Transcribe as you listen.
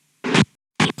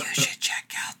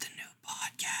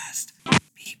podcast.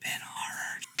 Beepin'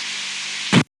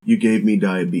 Horror. You gave me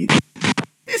diabetes.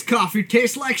 This coffee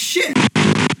tastes like shit.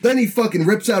 Then he fucking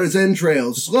rips out his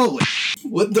entrails slowly.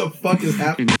 What the fuck is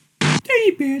happening?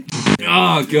 Hey, bitch.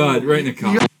 Oh, God, right in the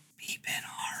car. Beepin'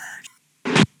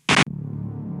 Horror.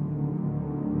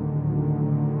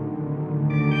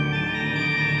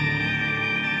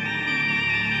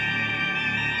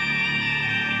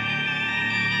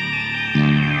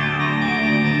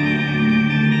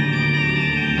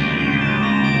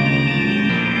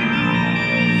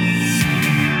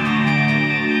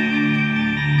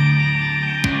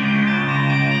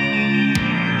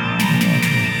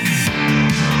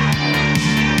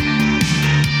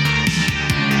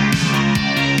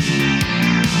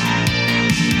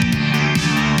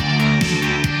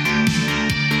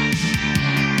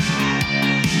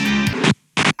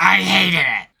 I hated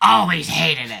it. Always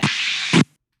hated it.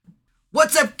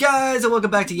 What's up, guys, and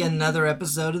welcome back to yet another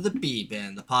episode of The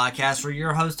Beepin', the podcast where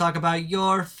your hosts talk about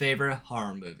your favorite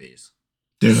horror movies.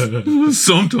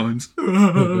 Sometimes.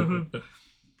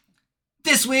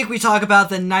 This week we talk about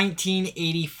the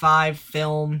 1985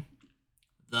 film,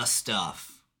 The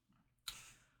Stuff.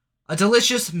 A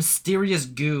delicious, mysterious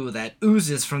goo that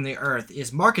oozes from the earth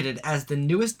is marketed as the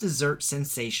newest dessert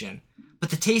sensation, but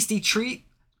the tasty treat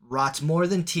rots more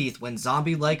than teeth when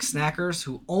zombie-like snackers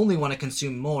who only want to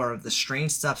consume more of the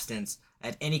strange substance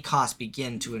at any cost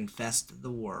begin to infest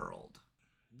the world.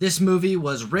 This movie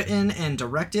was written and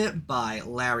directed by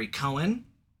Larry Cohen.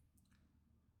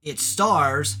 It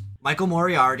stars Michael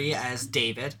Moriarty as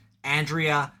David,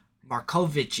 Andrea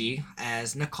Markovici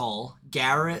as Nicole,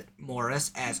 Garrett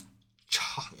Morris as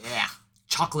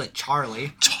Chocolate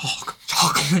Charlie.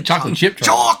 Chocolate Chip Charlie.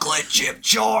 Chocolate Chip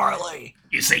Charlie.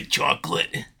 You say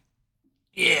chocolate.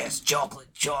 Yes,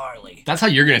 Chocolate Charlie. That's how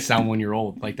you're going to sound when you're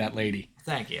old, like that lady.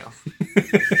 Thank you.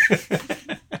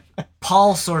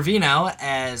 Paul Sorvino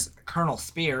as Colonel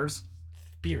Spears.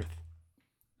 Beer.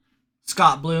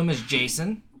 Scott Bloom as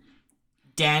Jason.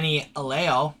 Danny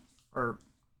Alo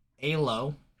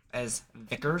as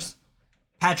Vickers.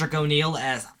 Patrick O'Neill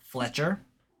as Fletcher.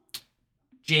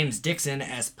 James Dixon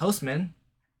as Postman.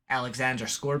 Alexander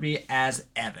Scorby as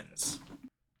Evans.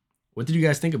 What did you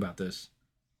guys think about this?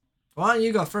 Why don't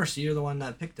you go first? You're the one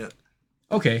that picked it.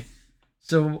 Okay.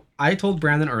 So I told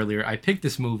Brandon earlier, I picked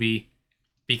this movie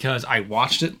because I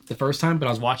watched it the first time, but I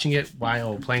was watching it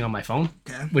while playing on my phone.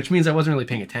 Okay. Which means I wasn't really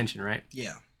paying attention, right?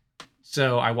 Yeah.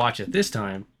 So I watched it this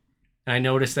time, and I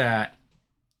noticed that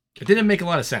it didn't make a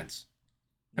lot of sense.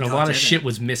 And No, a lot it of didn't. shit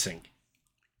was missing.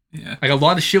 Yeah. Like, a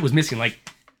lot of shit was missing. Like,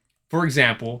 for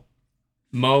example,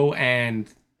 Mo and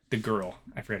the girl,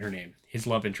 I forget her name, his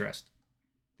love interest.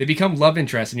 They become love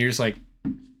interests, and you're just like,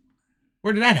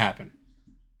 where did that happen?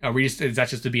 Is that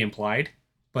just to be implied?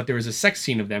 But there was a sex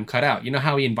scene of them cut out. You know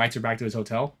how he invites her back to his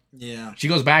hotel? Yeah. She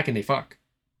goes back and they fuck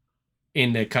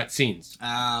in the cut scenes.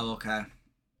 Oh, okay.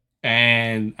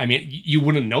 And, I mean, you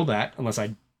wouldn't know that unless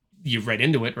you read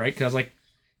into it, right? Because, like,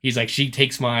 he's like, she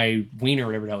takes my wiener or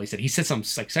whatever the hell he said. He said something,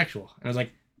 like, sexual. And I was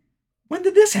like, when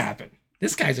did this happen?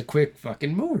 This guy's a quick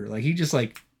fucking mover. Like, he just,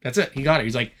 like, that's it. He got it.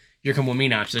 He's like, you're coming with me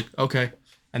now. She's like, okay.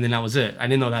 And then that was it. I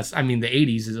didn't know the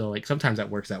 80s is like, sometimes that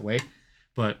works that way.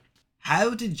 But How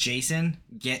did Jason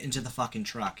get into the fucking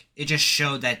truck? It just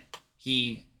showed that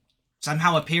he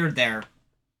somehow appeared there.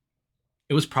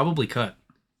 it was probably cut.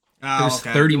 Oh, There's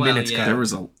 30 minutes cut.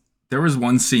 There was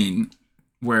one scene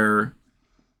where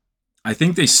I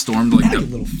think they stormed like You the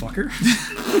little fucker.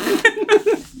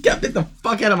 Get the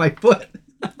fuck out of my foot.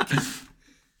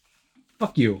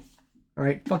 Fuck you. All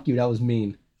right, fuck you. That was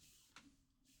mean.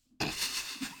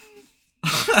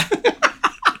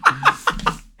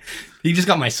 He just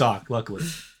got my sock, luckily.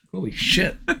 Holy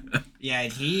shit. Yeah,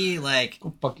 and he, like,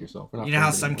 Go fuck yourself. We're not you know how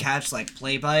friends some anymore. cats, like,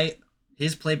 play bite?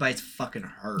 His play bites fucking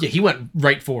hurt. Yeah, he went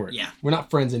right for it. Yeah. We're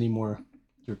not friends anymore.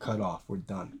 You're cut off. We're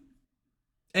done.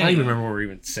 I don't Anyway. even remember what we were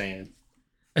even saying.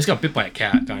 I just got bit by a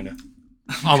cat, kind of.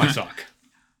 On my sock.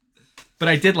 But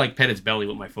I did, like, pet its belly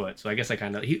with my foot, so I guess I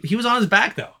kind of... He was on his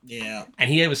back, though. Yeah. And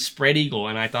he was spread eagle,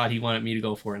 and I thought he wanted me to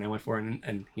go for it, and I went for it,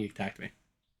 and he attacked me.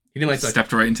 He didn't like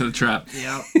stepped right into the trap.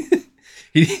 Yeah.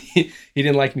 he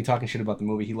didn't like me talking shit about the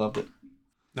movie. He loved it.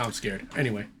 Now I'm scared.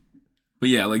 Anyway. But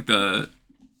yeah, like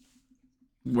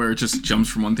where it just jumps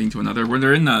from one thing to another. Where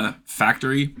they're in the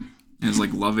factory and his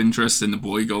like love interest and the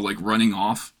boy go like running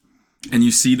off, and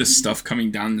you see the stuff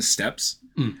coming down the steps,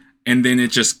 and then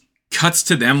it just cuts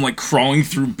to them like crawling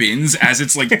through bins as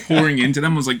it's like pouring into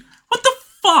them. I was like, what the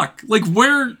fuck? Like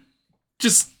where?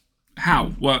 Just how?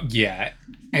 What? Yeah.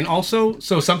 And also,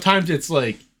 so sometimes it's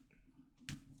like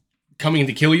coming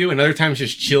to kill you, and other times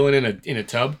just chilling in a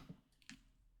tub.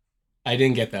 I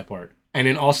didn't get that part. And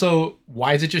then also,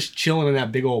 why is it just chilling in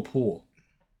that big old pool?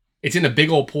 It's in a big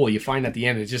old pool. You find at the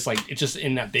end, it's just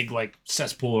in that big like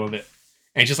cesspool of it,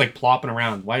 and it's just like plopping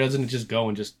around. Why doesn't it just go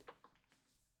and just?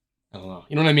 I don't know.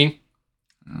 You know what I mean?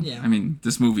 Yeah. I mean,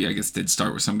 this movie, I guess, did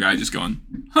start with some guy just going,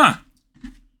 huh.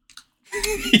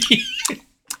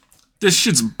 This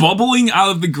shit's bubbling out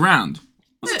of the ground.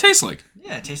 What's it taste like?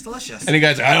 Yeah, it tastes delicious. And the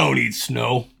guy's like, I don't eat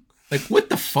snow. Like, what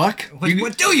the fuck?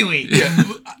 What do you eat? Yeah.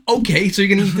 Okay, so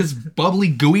you're gonna eat this bubbly,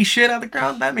 gooey shit out of the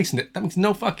ground? That makes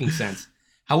no fucking sense.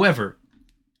 However,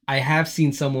 I have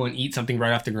seen someone eat something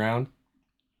right off the ground.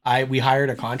 We hired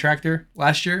a contractor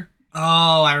last year.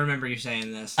 Oh, I remember you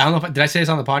saying this. I don't know if did I say this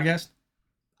on the podcast?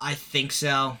 I think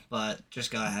so, but just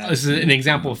go ahead. This is an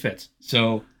example of fits.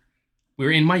 So we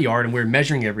were in my yard and we were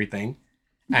measuring everything,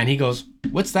 and he goes,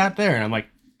 "What's that there?" And I'm like,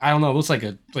 "I don't know. It looks like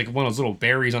one of those little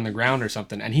berries on the ground or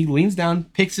something." And he leans down,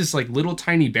 picks this like little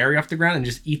tiny berry off the ground, and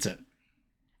just eats it.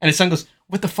 And his son goes,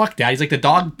 "What the fuck, Dad?" He's like, "The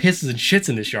dog pisses and shits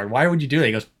in this yard. Why would you do that?"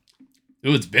 He goes,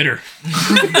 "Ooh, it's bitter."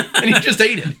 And he just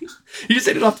ate it. He just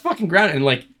ate it off the fucking ground. And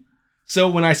like, so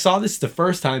when I saw this the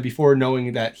first time, before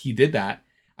knowing that he did that,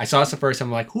 I saw this the first time.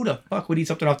 I'm like, who the fuck would eat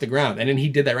something off the ground? And then he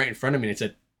did that right in front of me and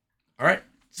said, "All right,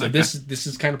 so Okay. this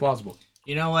is kind of plausible."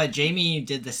 You know what? Jamie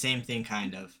did the same thing,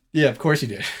 kind of. Yeah, of course he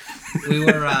did. We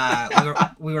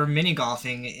were mini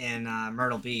golfing in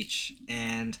Myrtle Beach,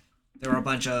 and there were a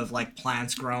bunch of like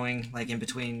plants growing like in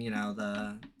between, you know,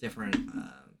 the different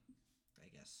I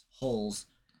guess holes,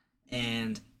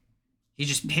 and he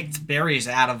just picked berries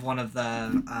out of one of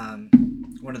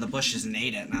the bushes and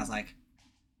ate it, and I was like,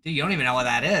 dude, you don't even know what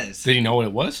that is. Did he know what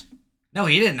it was? No,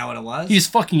 he didn't know what it was. He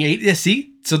just fucking ate it. Yeah,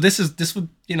 see? So this would,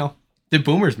 you know, the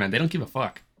boomers, man, they don't give a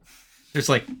fuck. It's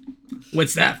like,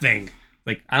 what's that thing?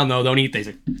 Like, I don't know, don't eat. He's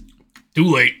like, too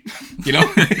late. You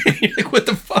know? You're like, what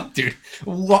the fuck, dude?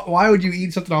 Why would you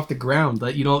eat something off the ground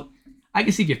that you don't... I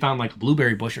can see if you found like a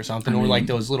blueberry bush or something, or like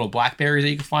those little blackberries that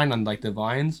you can find on like the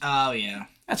vines. Oh, yeah.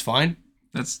 That's fine.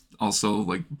 That's also,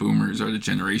 like, boomers are the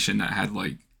generation that had,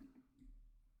 like,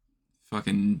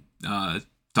 fucking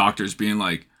doctors being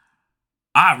like,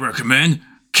 I recommend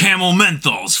Camel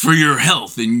Menthols for your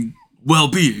health and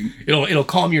well-being. It'll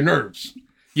calm your nerves.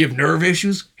 You have nerve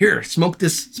issues? Here, smoke the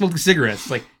cigarettes.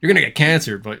 Like, you're gonna get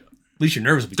cancer, but at least your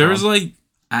nerves will be calm. There's, like,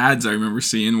 ads I remember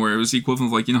seeing where it was the equivalent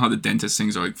of, like, you know how the dentist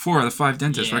things are like 4 out of 5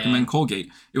 dentists recommend Colgate.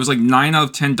 It was like 9 out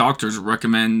of 10 doctors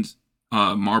recommend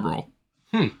Marlboro.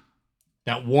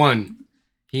 That one,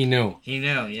 he knew. He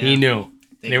knew, yeah. He knew.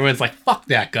 And everyone's like, fuck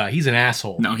that guy. He's an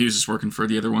asshole. No, he was just working for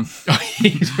the other one.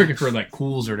 He's working for like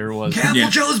Cools or whatever it was. Camel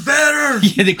Yeah. Joe's better!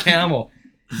 Yeah, the Camel.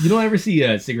 You don't ever see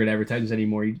cigarette advertisements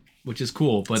anymore, which is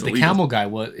cool. But It's the illegal. Camel guy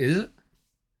was... Is it?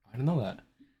 I don't know that.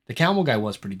 The Camel guy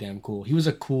was pretty damn cool. He was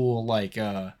a cool, like,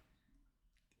 I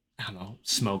don't know,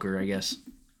 smoker, I guess.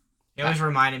 He always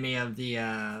reminded me of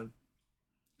the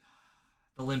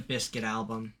Limp Bizkit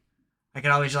album. I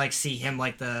could always like see him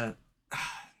like the.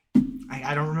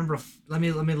 I don't remember. Let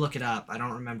me look it up. I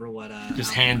don't remember what.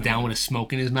 Just album hand it down was. with a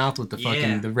smoke in his mouth with the fucking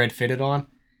Yeah. the red fitted on.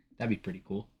 That'd be pretty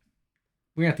cool.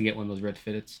 We're gonna have to get one of those red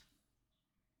fitteds.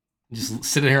 Just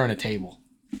sit it here on a table.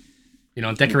 You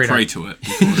know, decorate Pray our... to it.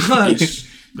 before each,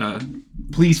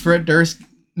 Please, Fred Durst,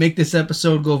 make this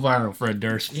episode go viral, Fred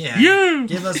Durst. Yeah. yeah.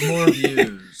 Give us more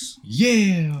views.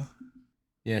 Yeah.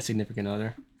 Yeah, significant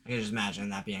other. I can just imagine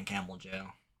that being Camel Joe.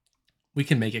 We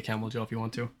can make it Camel Joe if you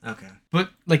want to. Okay.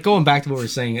 But like going back to what we were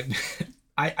saying,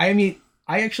 I mean,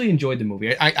 I actually enjoyed the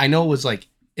movie. I know it was like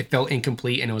it felt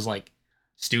incomplete and it was like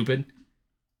stupid,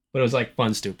 but it was like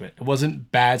fun stupid. It wasn't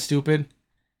bad stupid.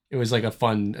 It was like a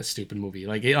fun stupid movie.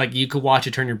 Like you could watch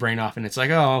it, turn your brain off, and it's like,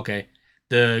 oh, okay,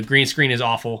 the green screen is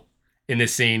awful in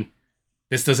this scene.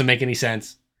 This doesn't make any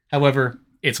sense. However,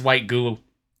 it's white goo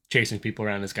chasing people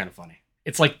around. It's kind of funny.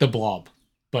 It's like the Blob,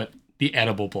 but the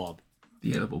edible Blob.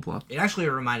 The edible blob. It actually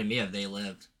reminded me of They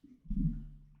Lived,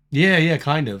 Yeah,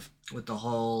 kind of. with the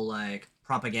whole like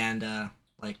propaganda,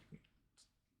 like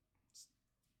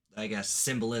I guess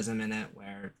symbolism in it,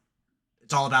 where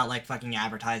it's all about like fucking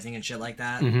advertising and shit like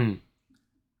that. Mm-hmm.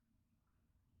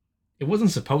 It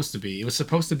wasn't supposed to be. It was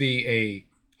supposed to be a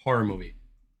horror movie.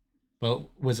 But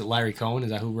was it Larry Cohen? Is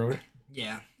that who wrote it?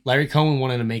 Yeah. Larry Cohen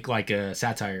wanted to make like a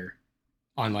satire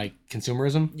on like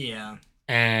consumerism, Yeah.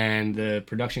 and the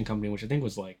production company, which I think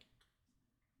was like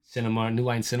New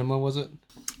Line Cinema, was it?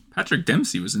 Patrick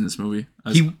Dempsey was in this movie.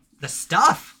 As, The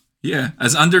Stuff. yeah,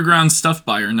 as underground stuff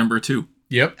buyer number 2.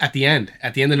 Yep. At the end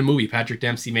of the movie, Patrick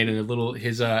Dempsey made it a little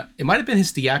it might have been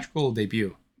his theatrical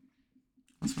debut.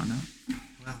 Let's find out.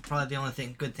 Well, probably the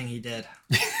only good thing he did.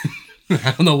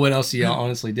 I don't know what else he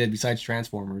honestly did besides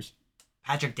Transformers.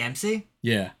 Patrick Dempsey.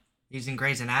 Yeah. He's in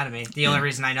Grey's Anatomy. The only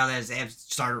reason I know that is I've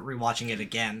started rewatching it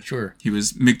again. Sure. He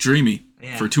was McDreamy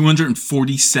Yeah. for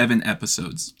 247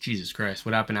 episodes. Jesus Christ.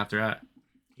 What happened after that?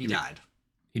 He died.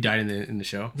 He died in the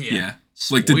show? Yeah.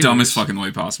 Like the Spoilers. dumbest fucking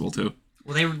way possible, too.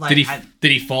 Well, they were like,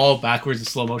 Did he fall backwards in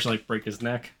slow motion, like break his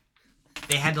neck?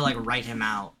 they had to like write him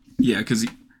out. Yeah, because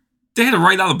they had to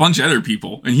write out a bunch of other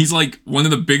people. And he's like one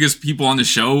of the biggest people on the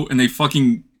show. And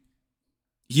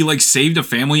he like saved a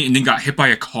family and then got hit by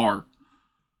a car.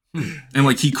 And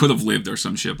like he could have lived or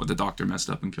some shit, but the doctor messed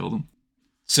up and killed him.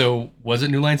 So, was it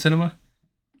New Line Cinema?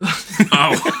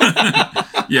 Oh.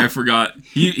 Yeah, I forgot.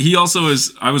 He also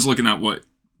is. I was looking at what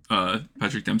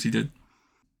Patrick Dempsey did.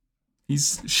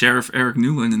 He's Sheriff Eric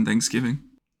Newland in Thanksgiving.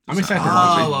 I'm excited to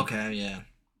watch it. Oh, okay, yeah.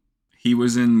 He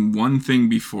was in one thing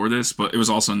before this, but it was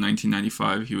also in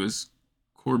 1995. He was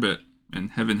Corbett in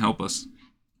Heaven Help Us.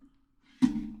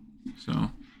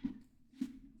 So.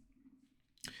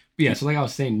 But yeah, so like I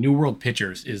was saying, New World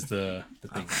Pictures is the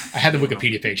thing. I had the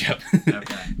Wikipedia page up.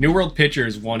 Okay. New World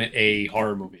Pictures wanted a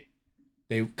horror movie.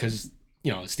 Because,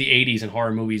 it's the 80s and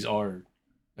horror movies are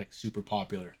like super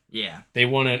popular. Yeah. They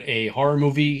wanted a horror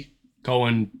movie.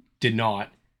 Cohen did not.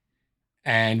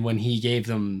 And when he gave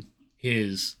them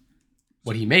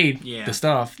what he made, the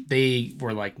stuff, they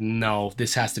were like, no,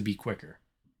 this has to be quicker.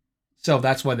 So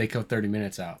that's why they cut 30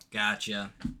 minutes out.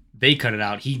 Gotcha. They cut it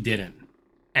out. He didn't.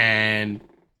 And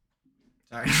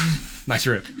Sorry. nice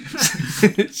rip.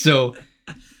 So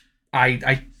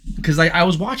because I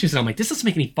was watching this and I'm like, this doesn't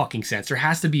make any fucking sense. There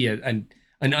has to be an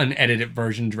unedited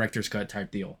version, director's cut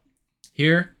type deal.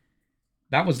 Here,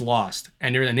 that was lost.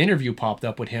 And there an interview popped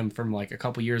up with him from like a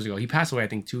couple years ago. He passed away, I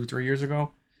think 2-3 years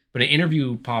ago. But an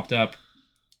interview popped up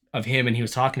of him and he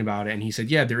was talking about it. And he said,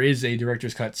 yeah, there is a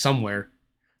director's cut somewhere.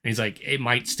 And he's like, it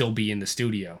might still be in the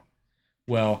studio.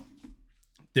 Well,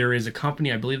 there is a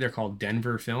company, I believe they're called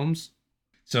Denver Films.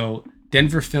 So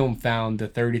Denver Film found the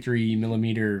 33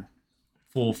 millimeter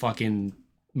full fucking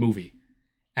movie.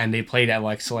 And they played at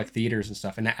like select theaters and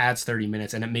stuff. And it adds 30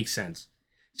 minutes and it makes sense.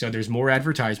 So there's more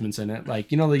advertisements in it. Like,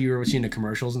 that you were seeing the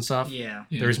commercials and stuff. Yeah.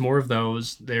 There's more of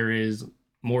those. There is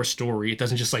more story. It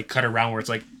doesn't just like cut around where it's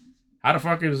like, how the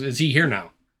fuck is he here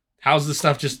now? How's this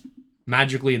stuff just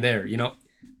magically there?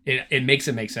 It makes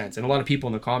it make sense. And a lot of people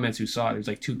in the comments who saw it, there's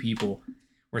like 2 people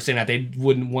were saying that they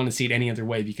wouldn't want to see it any other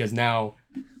way because now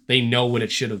they know what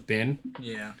it should have been.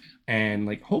 Yeah. And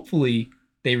like, hopefully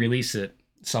they release it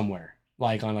somewhere,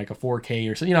 like on like a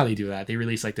 4K or so. How they do that. They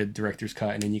release like the director's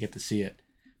cut and then you get to see it.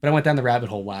 But I went down the rabbit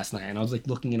hole last night and I was like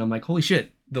looking and I'm like, holy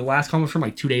shit, the last comment was from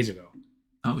like 2 days ago.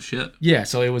 Oh shit. Yeah,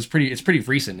 so it's pretty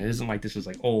recent. It isn't like this was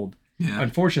like old. Yeah.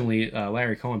 Unfortunately,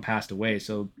 Larry Cohen passed away,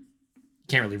 so you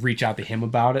can't really reach out to him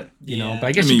about it, you know. But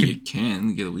I guess you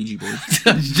can get a Ouija board.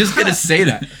 I was just gonna say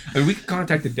that. I mean, we could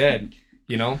contact the dead,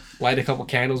 light a couple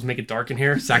candles, make it dark in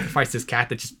here, sacrifice this cat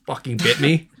that just fucking bit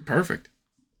me. Perfect.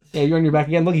 Yeah, you're on your back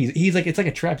again. Look, he's like, it's like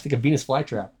a trap. It's like a Venus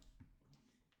flytrap.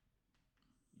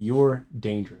 You're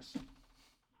dangerous.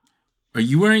 Are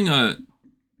you wearing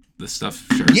the stuff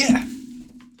shirt? Yeah.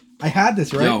 I had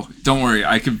this, right? No, don't worry.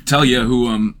 I could tell you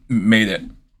who made it.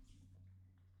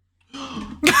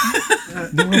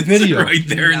 The video. Right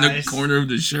there in the Nice. corner of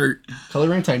the shirt. Color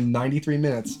run time 93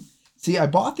 minutes. See, I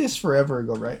bought this forever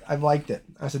ago, right? I liked it.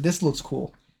 I said, this looks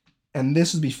cool. And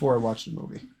this was before I watched the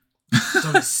movie.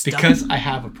 So the stuff, Because I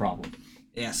have a problem.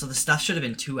 yeah, so the stuff should have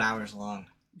been 2 hours long.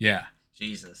 Yeah.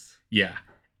 Jesus. Yeah.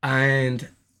 And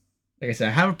like I said,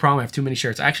 I have a problem. I have too many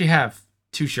shirts. I actually have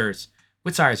 2 shirts.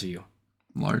 What size are you?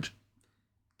 Large.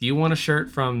 Do you want a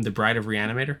shirt from The Bride of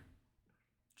Reanimator?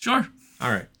 Sure. All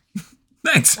right.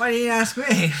 Thanks. Why didn't you ask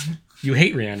me? You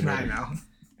hate Reanimator. I know.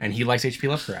 And he likes H.P.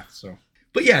 Lovecraft, so.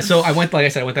 But yeah, so I went down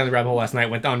the rabbit hole last night,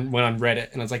 went on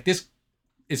Reddit, and I was like, this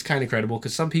is kind of credible,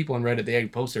 because some people on Reddit, they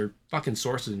post their fucking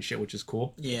sources and shit, which is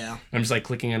cool. Yeah. I'm just like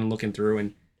clicking and looking through,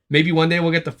 and maybe one day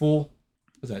we'll get the full,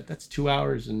 what's that? That's 2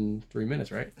 hours and 3 minutes,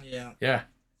 right? Yeah. Yeah.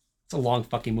 It's a long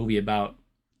fucking movie about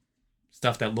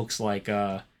stuff that looks like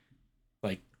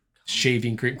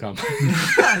shaving cream,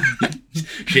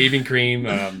 shaving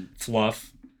cream,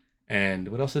 fluff, and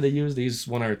what else did they use? They used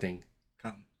one other thing.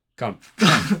 Cum.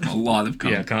 A lot of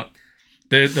cum. Yeah, cum.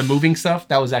 The moving stuff,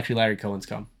 that was actually Larry Cohen's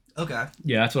cum. Okay.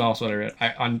 Yeah, that's what I read.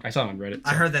 I saw it on Reddit.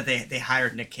 I heard that they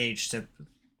hired Nick Cage to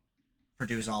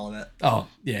produce all of it. Oh,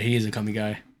 yeah, he is a cummy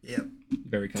guy. Yep.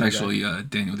 Very It's cummy actually guy.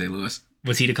 Daniel Day-Lewis.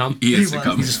 Was he to come? He is He the was.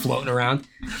 cum. He's just floating around.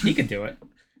 He could do it.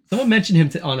 Someone mentioned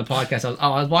him on a podcast. I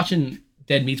was watching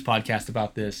Dead Meat's podcast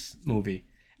about this movie,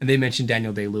 and they mentioned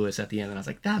Daniel Day-Lewis at the end, and I was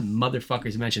like, that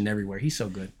motherfucker's mentioned everywhere. He's so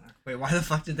good. Wait, why the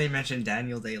fuck did they mention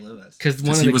Daniel Day-Lewis? Because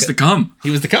He was the cum.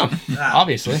 He was the cum, Ah.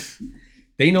 obviously.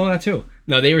 They know that too.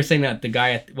 No, they were saying that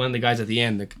one of the guys at the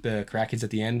end, the crackheads at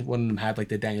the end, one of them had like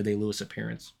the Daniel Day-Lewis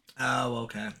appearance. Oh,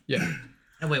 okay. Yeah.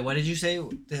 And wait, what did you say?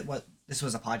 What? This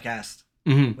was a podcast.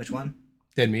 Mm-hmm. Which one?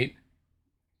 Dead Meat.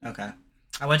 Okay.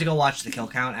 I went to go watch the kill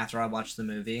count after I watched the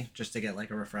movie just to get like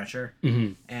a refresher,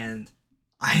 Mm-hmm. and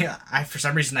I for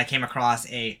some reason I came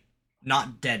across a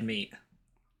not Dead Meat.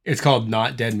 It's called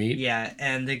Not Dead Meat. Yeah,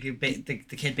 and the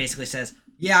kid basically says,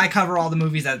 "Yeah, I cover all the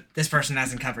movies that this person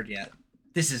hasn't covered yet.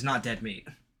 This is not Dead Meat."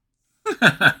 All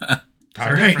Good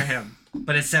right. for him,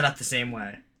 but it's set up the same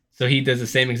way. So he does the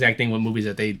same exact thing with movies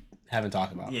that they haven't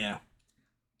talked about. Yeah.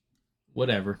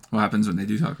 Whatever. What happens when they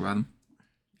do talk about him?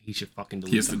 He should fucking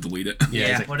delete He has to them. delete it. Yeah, Yeah.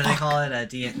 he's like, What do they "Fuck." call it?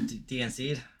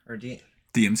 DNC'd or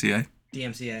DMCA.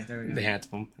 DMCA. There we go. They had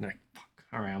them. And they're like, fuck.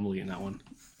 All right, I'm deleting that one.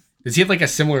 Does he have like a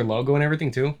similar logo and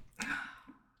everything too?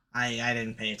 I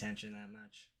didn't pay attention that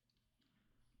much.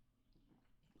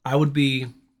 I would be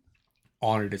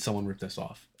honored if someone ripped us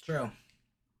off. True.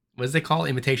 What does they call it?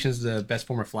 Imitation's the best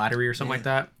form of flattery or something like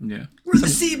that? Yeah. We're the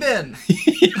Seabin.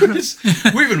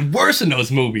 We're even worse than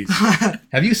those movies.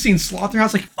 Have you seen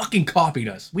Slaughterhouse? Like fucking copied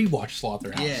us. We watched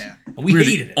Slaughterhouse. Yeah. And we We're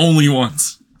hated the it. only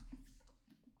ones.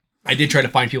 I did try to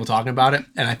find people talking about it,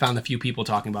 and I found a few people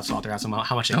talking about Slaughterhouse and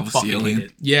how much they That was fucking the hate Alien.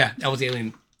 it. Yeah, that was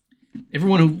Alien.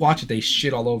 Everyone who watched it, they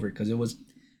shit all over it because it was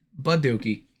Bud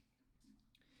Dookie.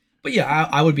 But yeah,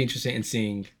 I would be interested in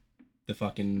seeing the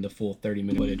full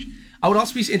 30-minute footage. I would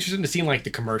also be interested in seeing like the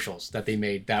commercials that they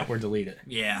made that were deleted.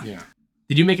 Yeah. Yeah.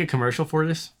 Did you make a commercial for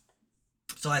this?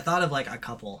 So I thought of like a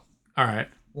couple. All right.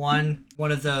 One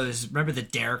of those. Remember the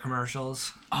Dare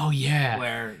commercials Oh yeah.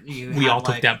 where We all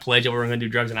took that pledge that we were going to do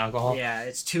drugs and alcohol. Yeah,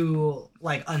 it's two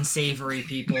like unsavory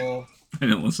people. I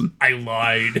didn't listen. I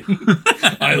lied.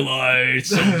 I lied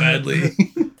so badly.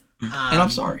 And I'm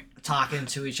sorry. Talking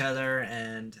to each other,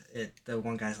 and the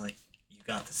one guy's like, "You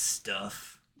got the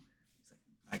stuff." He's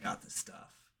like, "I got the stuff,"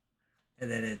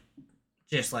 and then it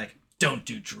just like, "Don't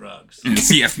do drugs. And it's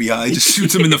the FBI just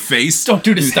shoots him in the face. Don't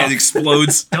do the His stuff. head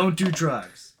explodes. Don't do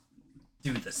drugs.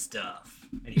 Do the stuff."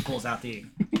 And he pulls out the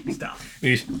stuff.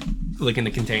 He's licking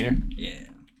the container. Yeah.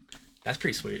 That's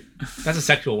pretty sweet. That's a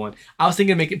sexual one. I was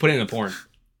thinking of put it in a porn.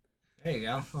 There you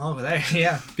go. Over there.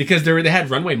 Yeah. Because they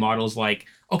had runway models like,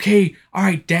 okay, all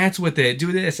right, dance with it,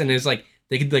 do this, and it's like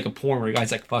they could do like a porn where the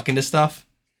guy's like fucking the stuff,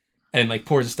 and like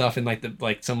pours the stuff in like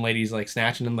some lady's like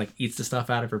snatching them, like eats the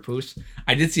stuff out of her poos.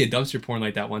 I did see a dumpster porn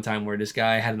like that one time where this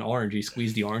guy had an orange, he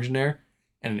squeezed the orange in there,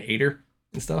 and an ate her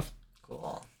and stuff.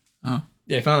 Cool. Oh,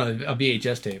 Yeah, I found a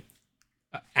VHS tape.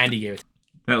 Andy gave it.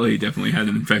 that lady definitely had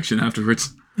an infection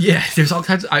afterwards. Yeah, there's all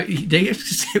kinds. They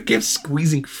kept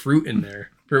squeezing fruit in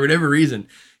there for whatever reason.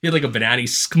 He had like a banana, he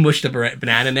smushed a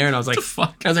banana in there, and I was like,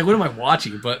 Fuck. I was like, what am I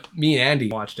watching? But me and Andy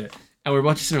watched it, and we were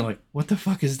watching it, like, what the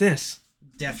fuck is this?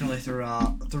 Definitely threw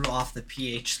off the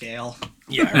pH scale.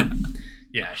 Yeah,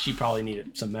 yeah, she probably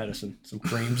needed some medicine, some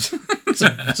creams,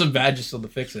 some Vagisil to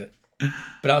fix it.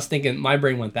 But I was thinking, my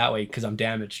brain went that way because I'm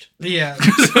damaged. Yeah.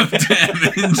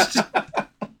 Damaged.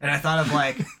 And I thought of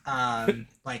like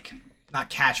not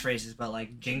catchphrases, but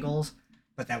like jingles,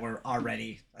 but that were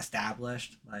already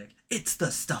established. Like, it's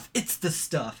the stuff, it's the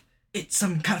stuff, it's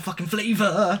some kind of fucking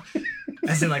flavor.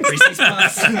 As in like Reese's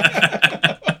Puffs.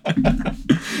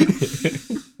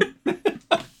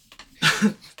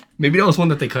 Maybe that was one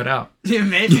that they cut out. Yeah,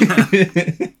 maybe. You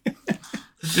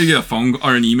get a phone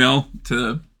or an email to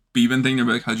the Beeben thing. They're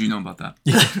like, how'd you know about that?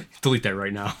 Delete that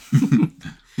right now.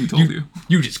 Who told you?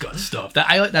 You just got stuffed.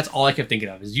 That's all I kept thinking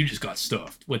of is you just got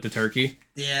stuffed with the turkey.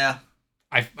 Yeah.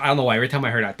 I don't know why. Every time I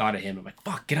heard it, I thought of him. I'm like,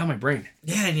 fuck, get out of my brain.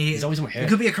 Yeah, and He's always in my it head.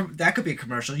 could be that could be a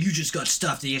commercial. You just got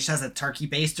stuffed. He just has a turkey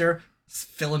baster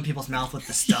filling people's mouth with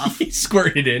the stuff. He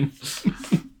squirted in.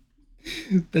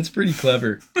 That's pretty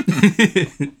clever.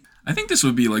 I think this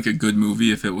would be like a good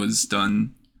movie if it was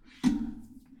done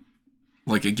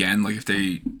like again, like if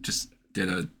they just did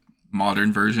a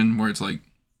modern version where it's like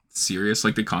serious,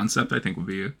 like the concept I think would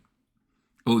be a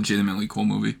legitimately cool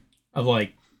movie. Of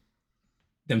like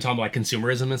them talking about like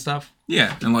consumerism and stuff.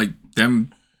 Yeah, and like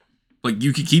them, like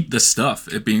you could keep the stuff,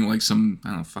 it being like some, I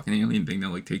don't know, fucking alien thing that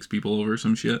like takes people over or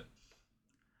some shit.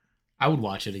 I would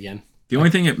watch it again. The only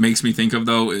thing it makes me think of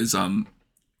though is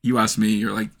you asked me,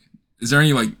 you're like, is there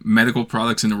any like medical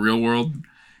products in the real world?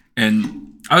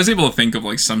 And I was able to think of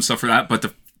like some stuff for that, but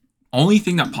the only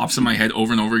thing that pops in my head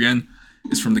over and over again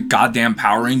is from the goddamn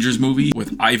Power Rangers movie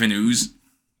with Ivan Ooze.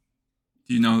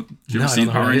 Do you know? Did you No, ever I see don't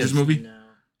the know Power who it Rangers is. movie? No.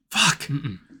 Fuck.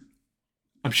 Mm-mm.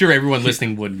 I'm sure everyone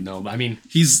listening wouldn't know, but I mean,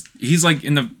 He's like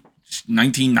in the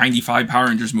 1995 Power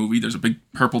Rangers movie. There's a big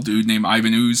purple dude named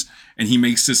Ivan Ooze, and he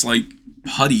makes this like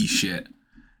putty shit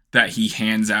that he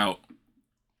hands out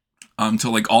to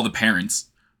like all the parents,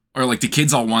 or like the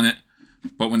kids all want it,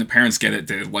 but when the parents get it,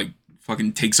 they like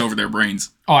fucking takes over their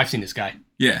brains. Oh, I've seen this guy.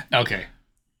 Yeah. Okay.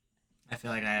 I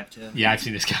feel like I have to. Yeah, I've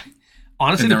seen this guy.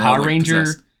 Honestly, And the they're all, Power like, Ranger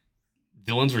possessed.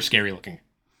 villains were scary looking.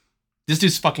 This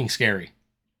dude's fucking scary.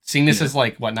 Seeing this as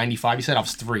like, what, 95? You said I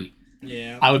was 3.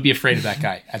 Yeah. I would be afraid of that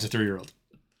guy as a 3-year-old.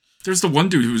 There's the one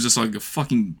dude who was just like a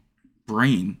fucking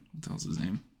brain. What the hell's his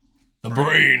name? The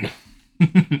brain.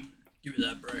 Give me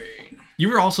that brain. You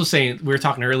were also saying, we were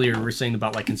talking earlier, we were saying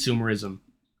about like consumerism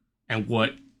and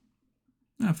what.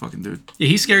 Ah, fucking dude. Yeah,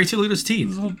 he's scary too. Look at his His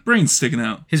teeth. whole brain sticking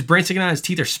out. His brain sticking out of his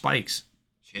teeth are spikes.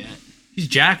 Shit. He's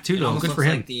jacked too, It though. almost Good looks for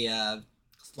him. like the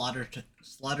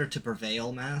Slaughter to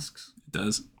Prevail masks. It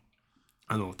does.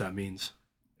 I don't know what that means.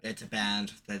 It's a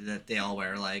band that they all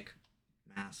wear like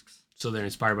masks. So they're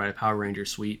inspired by the Power Ranger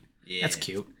suite. Yeah. That's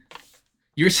cute.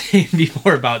 You were saying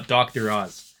before about Dr.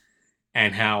 Oz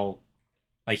and how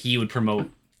like he would promote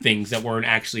things that weren't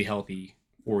actually healthy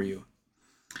for you.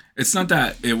 It's not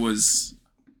that it was.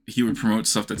 He would promote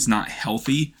stuff that's not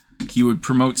healthy. He would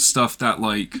promote stuff that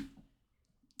like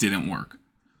didn't work.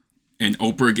 And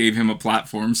Oprah gave him a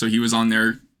platform, so he was on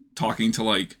there talking to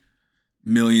like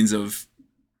millions of.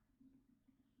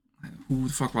 Who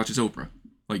the fuck watches Oprah?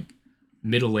 Like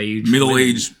Middle-aged.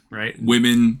 Middle-aged women, right?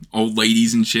 women, old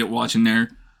ladies and shit watching there,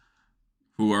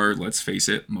 who are, let's face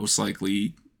it, most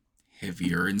likely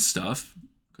heavier and stuff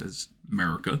because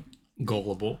America.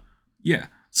 Gullible. Yeah.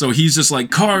 So he's just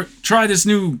like, try this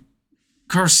new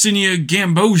Carcinia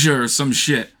Gambosia or some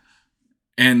shit.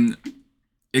 And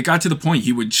it got to the point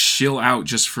he would chill out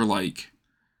just for like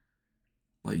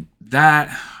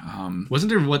that. Wasn't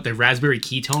there what the raspberry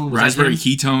ketone? Was Raspberry that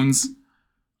him? ketones.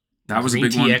 That was Green a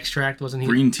big tea one. extract, wasn't he?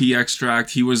 Green tea extract.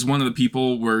 He was one of the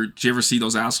people where, did you ever see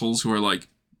those assholes who are like,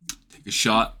 take a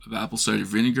shot of apple cider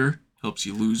vinegar, helps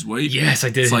you lose weight? Yes, I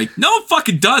did. It's like, no, it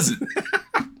fucking doesn't.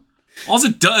 All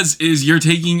it does is you're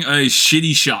taking a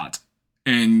shitty shot.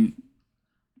 And,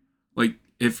 like,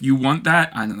 if you want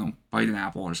that, I don't know, bite an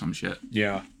apple or some shit.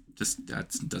 Yeah. Just,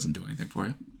 that doesn't do anything for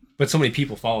you. But so many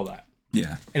people follow that.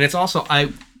 Yeah. And it's also,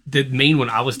 the main one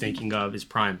I was thinking of is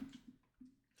Prime.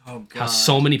 Oh god. How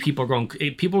so many people are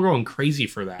going crazy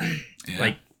for that. Yeah.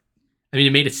 Like, I mean,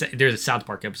 it made it. There's a South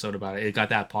Park episode about it. It got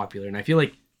that popular, and I feel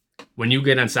like when you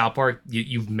get on South Park,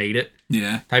 you've made it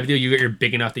Yeah. type of deal. You're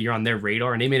big enough that you're on their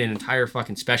radar, and they made an entire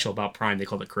fucking special about Prime. They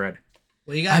called it Cred.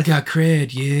 Well, you I got got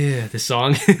cred, yeah. The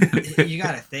song. you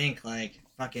got to think like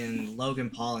fucking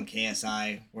Logan Paul and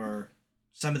KSI were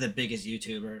some of the biggest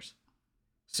YouTubers.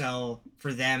 So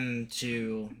for them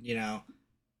to,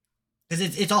 because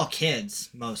it's all kids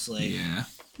mostly. Yeah.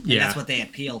 And Yeah. that's what they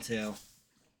appeal to.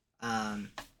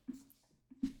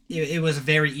 It was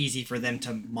very easy for them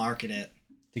to market it.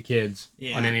 The kids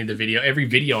Yeah. on any of the video. Every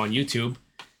video on YouTube,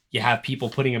 you have people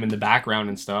putting them in the background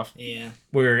and stuff. Yeah.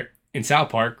 Where in South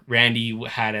Park, Randy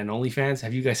had an OnlyFans.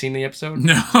 Have you guys seen the episode?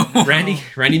 No.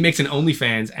 Randy makes an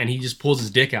OnlyFans and he just pulls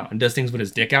his dick out and does things with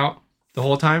his dick out the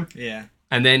whole time. Yeah.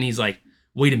 And then he's like,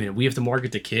 wait a minute, we have to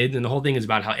market to kids. And the whole thing is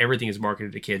about how everything is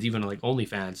marketed to kids, even like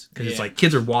OnlyFans. Because it's Yeah. like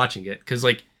kids are watching it. Because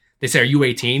like they say, are you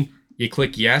 18? You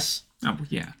click yes. Oh,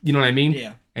 yeah. You know what I mean?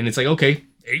 Yeah. And it's like, okay,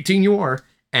 18 you are.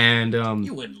 And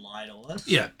You wouldn't lie to us.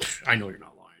 yeah, I know you're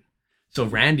not lying. So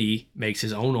Randy makes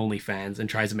his own OnlyFans and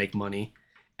tries to make money.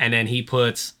 And then he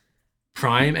puts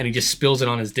Prime and he just spills it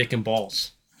on his dick and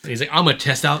balls. And he's like, I'm going to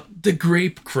test out the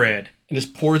grape cred. And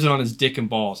just pours it on his dick and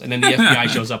balls. And then the FBI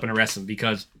shows up and arrests him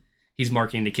because he's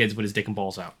marketing to kids with his dick and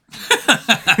balls out.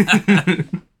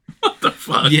 What the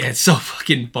fuck? Yeah, it's so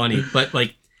fucking funny. But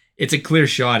like, it's a clear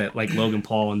shot at like Logan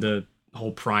Paul and the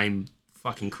whole Prime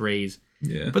fucking craze.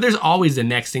 Yeah. But there's always the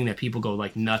next thing that people go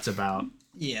like nuts about.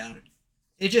 Yeah.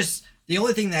 It just, the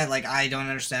only thing that like I don't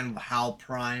understand how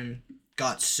Prime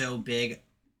got so big,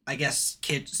 I guess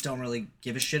kids don't really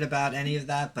give a shit about any of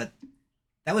that, but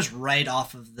that was right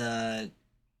off of the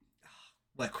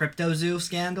CryptoZoo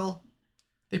scandal.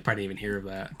 They probably didn't even hear of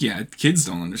that. Yeah, kids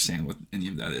don't understand what any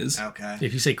of that is. Okay.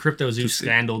 If you say CryptoZoo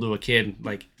scandal to a kid,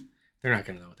 like, they're not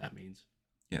going to know what that means.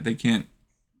 Yeah, they can't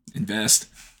invest.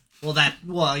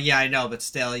 Well, yeah, I know, but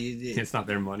still, It's not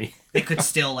their money. they could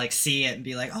still like see it and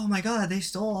be like, oh my god, they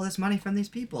stole all this money from these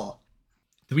people.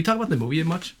 Did we talk about the movie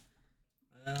much?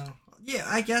 Yeah,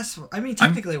 I guess. I mean,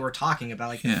 technically, we're talking about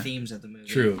like the Yeah. themes of the movie.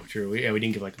 True. We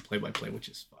didn't give like a play-by-play, which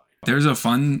is fine. There's a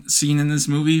fun scene in this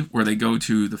movie where they go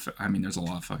to I mean, there's a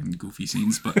lot of fucking goofy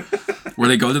scenes, but where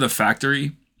they go to the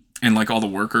factory and like all the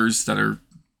workers that are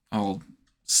all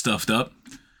stuffed up.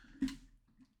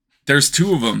 There's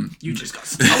two of them. You just got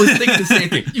stuffed. I was thinking the same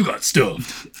thing. You got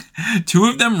stuffed. Two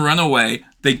of them run away.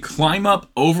 They climb up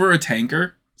over a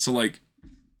tanker. So like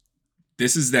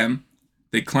this is them.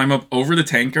 They climb up over the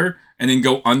tanker and then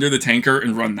go under the tanker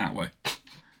and run that way.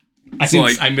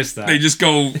 I missed that. They just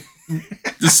go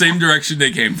the same direction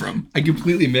they came from. I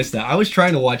completely missed that. I was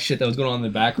trying to watch shit that was going on in the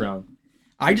background.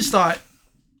 I just thought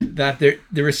that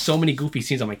there were so many goofy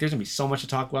scenes. I'm like, there's gonna be so much to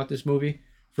talk about this movie.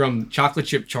 From Chocolate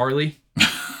Chip Charlie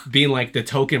being like the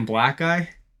token black guy,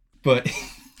 but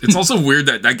it's also weird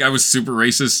that guy was super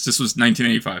racist. This was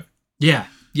 1985. yeah,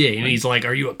 and he's like,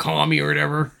 "Are you a commie or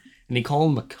whatever?" And he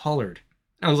called him a colored.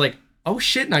 And I was like, "Oh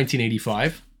shit,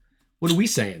 1985. What are we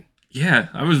saying?" Yeah,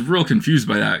 I was real confused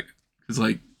by that. Because,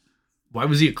 like... Why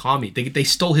was he a commie? They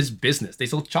stole his business. They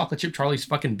stole Chocolate Chip Charlie's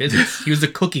fucking business. He was the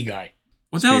cookie guy.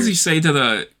 What the hell does he say to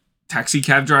the taxi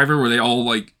cab driver where they all,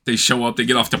 like, they show up, they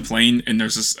get off the plane, and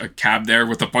there's a cab there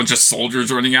with a bunch of soldiers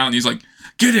running out, and he's like,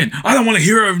 "Get in! I don't want to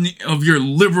hear of your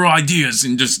liberal ideas,"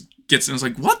 and just gets in. It's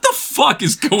like, what the fuck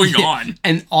is going on?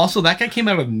 And also, that guy came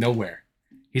out of nowhere.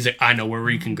 He's like, "I know where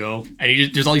you can go."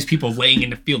 And there's all these people laying in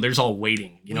the field. They're just all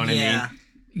waiting. You know what I mean?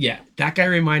 Yeah, that guy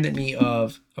reminded me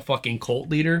of a fucking cult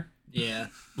leader. Yeah.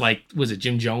 Like, was it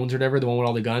Jim Jones or whatever, the one with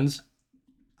all the guns?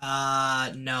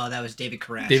 No, that was David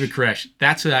Koresh. David Koresh.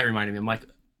 That's what that reminded me. I'm like,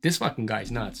 this fucking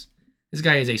guy's nuts. This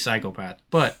guy is a psychopath.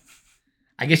 But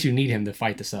I guess you need him to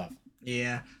fight this up.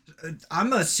 Yeah.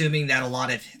 I'm assuming that a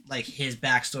lot of, like, his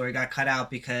backstory got cut out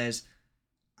because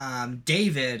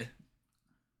David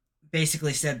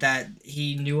basically said that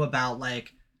he knew about,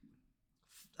 like,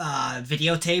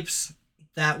 videotapes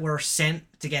that were sent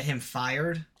to get him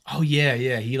fired. Oh yeah.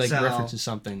 He So, references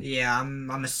something. Yeah, I'm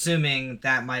assuming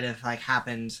that might have like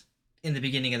happened in the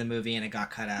beginning of the movie and it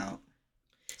got cut out.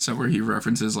 So where he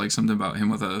references like something about him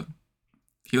with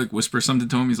he like whispers something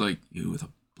to him. He's like, "You with a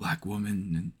black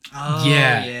woman," and Oh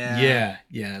yeah.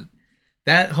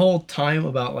 That whole time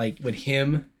about like with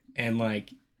him and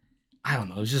like, I don't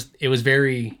know.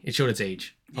 It showed its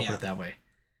age. I'll put it that way.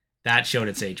 That showed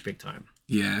its age big time.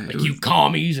 yeah, Like, you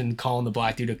commies, and calling the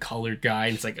black dude a colored guy.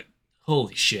 And it's like,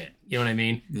 holy shit. You know what I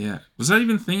mean? yeah. Was that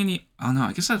even a thing? I don't know.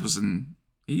 I guess that was in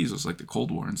the 80s. Was like the Cold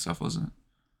War and stuff, wasn't it?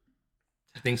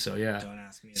 I think so, yeah. Don't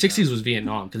ask me. 60s was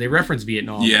Vietnam, because they reference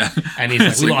Vietnam. Yeah. And he's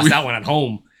like, It's we like, lost that one at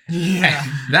home. Yeah.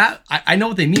 That, I know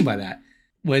what they mean by that.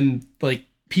 When, like,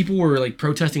 people were, like,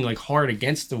 protesting, like, hard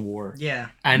against the war. Yeah.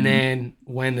 And then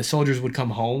when the soldiers would come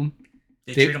home,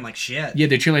 They They- treat him like shit. yeah,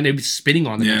 they're treating like they'd be spitting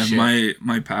on them and shit.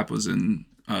 my pap was in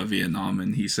Vietnam,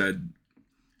 and he said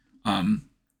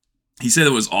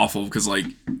it was awful because like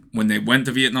when they went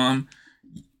to Vietnam,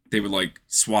 they would like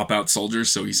swap out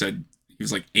soldiers. So he said he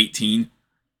was like 18,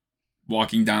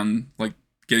 walking down, like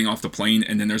getting off the plane,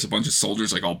 and then there's a bunch of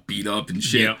soldiers like all beat up and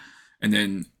shit. Yep. And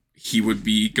then he would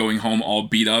be going home all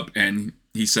beat up, and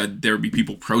he said there would be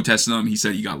people protesting him. He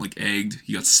said he got like egged,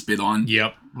 he got spit on.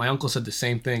 Yep. My uncle said the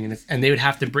same thing, and they would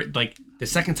have to like the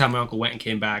second time my uncle went and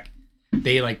came back,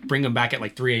 they like bring him back at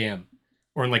like 3 a.m.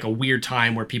 or in like a weird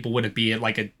time where people wouldn't be at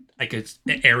like an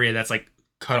area that's like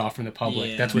cut off from the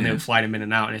public. Yeah. That's when they would fly them in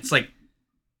and out, and it's like,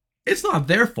 it's not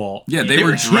their fault. Yeah, they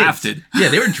were kids. drafted. Yeah,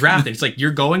 they were drafted. It's like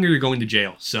you're going or you're going to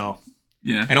jail. So,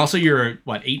 Yeah. and also you're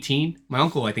what, 18? My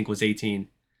uncle I think was 18,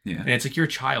 Yeah. and it's like you're a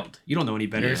child. You don't know any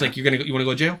better. It's Yeah. like you want to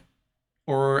go to jail,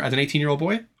 or as an 18-year-old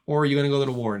boy, or are you gonna go to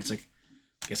the war? And it's like,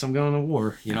 guess I'm going to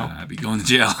war. You know. I'd be going to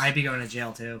jail. I'd be going to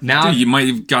jail too. Now Dude, you might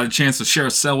have got a chance to share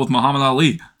a cell with Muhammad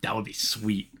Ali. that would be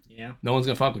sweet. Yeah. No one's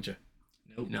gonna fuck with you.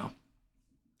 Nope. No.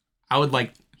 I would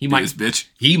like. He This might. bitch.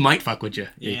 He might fuck with you.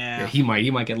 Yeah. He might.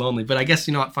 He might get lonely. But I guess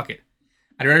you know what? Fuck it.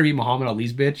 I'd rather be Muhammad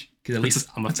Ali's bitch because at least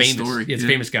I'm a that's a famous. story, It's a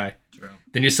yeah. famous guy. True.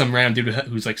 Than just some random dude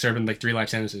who's like serving like 3 life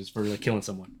sentences for like killing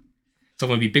someone. So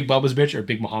I'm gonna be Big Bubba's bitch or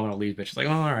Big Muhammad Ali's bitch. It's like,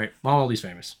 oh, all right, Muhammad Ali's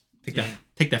famous. Take that. Yeah.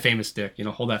 Take that famous dick. You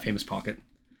know, hold that famous pocket.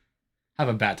 Have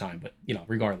a bad time, but you know,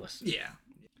 regardless. Yeah.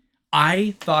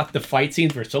 I thought the fight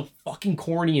scenes were so fucking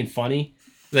corny and funny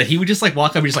that he would just like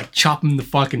walk up and just like chop him in the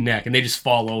fucking neck and they just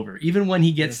fall over. Even when he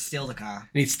It's gets still the car.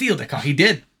 and he'd steal the car. He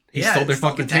did. He stole their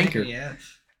fucking tanker. Yeah.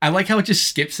 I like how it just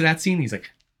skips to that scene. He's like,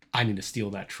 I need to steal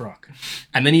that truck.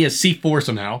 And then he has C4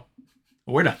 somehow.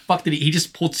 Where the fuck did he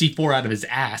just pulled C4 out of his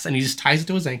ass and he just ties it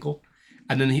to his ankle.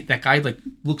 And then that guy like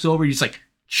looks over, he just like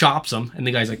chops him. And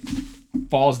the guy's like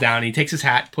falls down and he takes his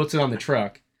hat, puts it on the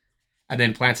truck, and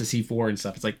then plants a C4 and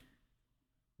stuff. It's like,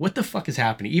 what the fuck is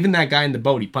happening? Even that guy in the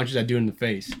boat, he punches that dude in the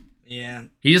face. Yeah.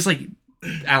 He just like,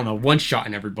 I don't know, one shot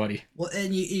in everybody. Well,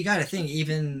 and you got to think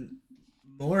even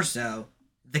more so,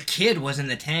 the kid was in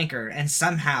the tanker, and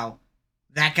somehow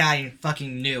that guy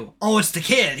fucking knew. Oh, it's the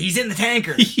kid. He's in the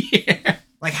tanker. Yeah.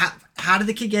 Like how did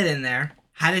the kid get in there?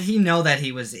 How did he know that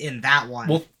he was in that one?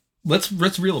 Well, let's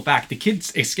reel it back. The kid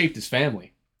escaped his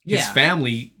family. His Yeah.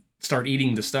 family started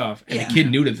eating the stuff, and Yeah. the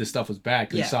kid knew that this stuff was bad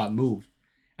because Yeah. he saw it move.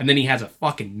 and then he has a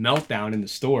fucking meltdown in the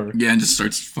store. Yeah, and just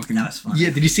starts fucking. That was fun. Yeah,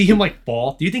 did you see him like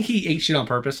fall? Do you think he ate shit on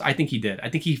purpose? I think he did. I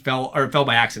think he fell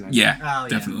by accident. Yeah, Oh, yeah.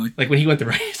 definitely. Like when he went to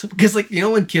race, because like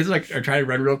when kids like are trying to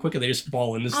run real quick and they just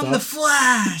fall into I'm the stuff.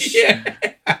 Flash. Yeah,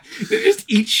 they just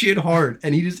eat shit hard,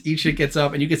 and he just eats shit, gets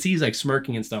up, and you can see he's like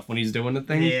smirking and stuff when he's doing the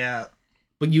thing. Yeah.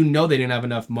 But they didn't have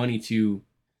enough money to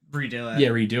Redo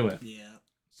it. redo it. Yeah.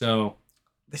 So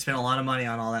They spent a lot of money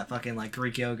on all that fucking like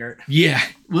Greek yogurt, yeah,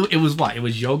 well, it was what? It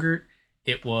was yogurt.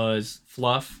 It was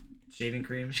fluff, shaving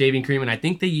cream. shaving cream, and I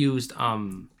think they used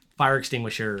fire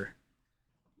extinguisher,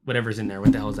 whatever's in there.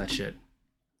 What the hell is that shit?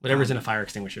 Whatever's in a fire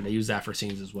extinguisher. They use that for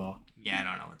scenes as well. Yeah, I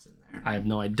don't know what's in there. I have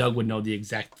no idea. Doug would know the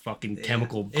exact fucking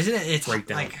chemical. Isn't it? It's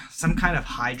breakdown. like some kind of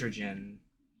hydrogen,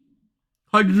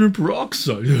 Hydrogen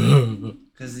peroxide.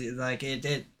 because like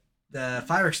the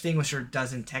fire extinguisher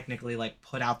doesn't technically like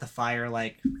put out the fire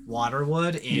like water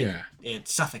would. It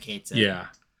suffocates it. Yeah.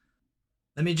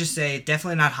 Let me just say,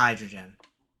 definitely not hydrogen.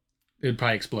 It'd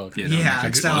probably explode. Yeah,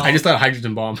 Yeah, so I just thought a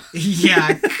hydrogen bomb.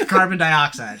 yeah, carbon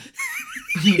dioxide.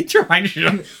 It's your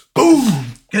hydrogen. Boom.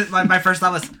 Because my first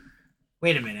thought was,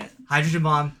 wait a minute, hydrogen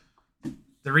bomb.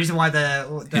 The reason why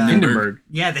the Hindenburg.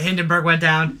 yeah, the Hindenburg went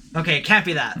down. Okay, it can't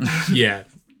be that. Yeah.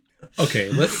 Okay,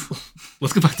 let's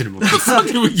go back to the movie. How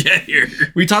did we get here?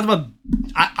 We talked about.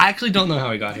 I actually don't know how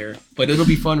we got here, but it'll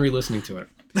be fun re-listening to it.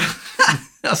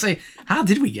 I'll say, how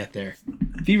did we get there?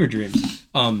 Fever dreams.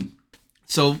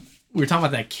 So we were talking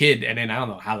about that kid, and then I don't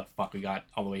know how the fuck we got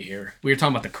all the way here. We were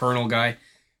talking about the Colonel guy,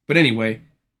 but anyway,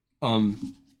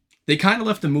 they kind of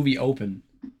left the movie open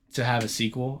to have a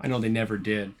sequel. I know they never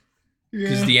did,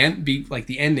 because the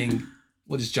ending.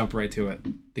 We'll just jump right to it.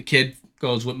 The kid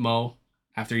goes with Mo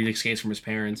after he escapes from his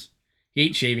parents. He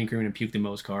ate shaving cream and puked in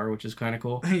Mo's car, which is kind of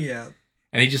cool. Yeah.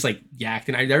 And he just like yacked,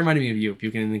 and that reminded me of you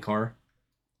puking in the car.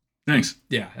 Thanks.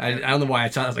 Yeah, I don't know why I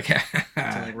thought I was like, To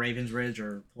like Ravens Ridge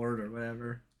or Port or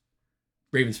whatever.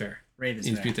 Ravens Fair. Ravens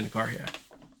He Fair. puked in the car, yeah.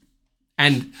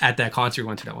 And at that concert we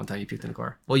went to that one time, you puked in the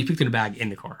car. Well, you puked in a bag in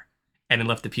the car, and then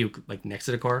left the puke like next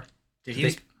to the car. Did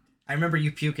he? I remember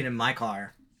you puking in my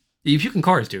car. You puke in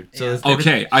cars, dude. So Yeah. it's-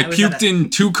 Okay, I was puked at a- in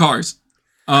 2 cars.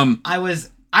 I was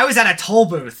at a toll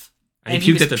booth. and and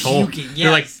you he puked at the was toll. puking,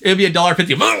 You're like, yes. it'd be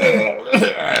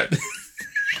 $1.50.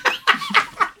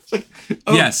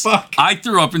 Oh, Yes, fuck. I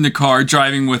threw up in the car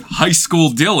driving with high school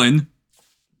Dylan.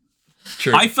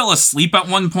 True. I fell asleep at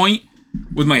one point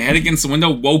with my head against the window,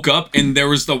 woke up, and there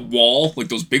was the wall, like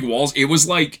those big walls. It was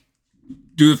like,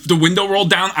 dude, if the window rolled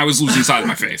down, I was losing sight of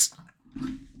my face.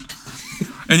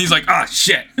 And he's like, ah,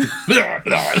 shit.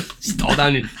 All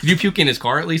down. Did you puke in his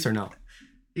car at least or no?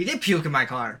 You did puke in my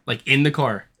car. Like in the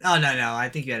car. Oh no, I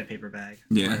think you had a paper bag.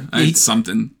 Yeah, I ate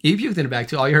something. He puked in the bag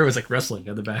too. All you heard was like wrestling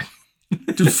at the back.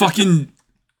 Dude, fucking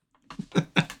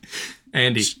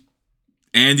Andy.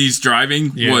 Andy's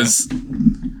driving Yeah. was...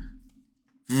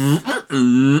 Yeah,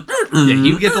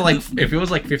 he would get to like if it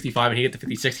was like 55 and he hit the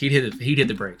 56, he'd hit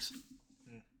the brakes.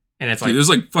 And it's like, Dude, it was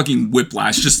like fucking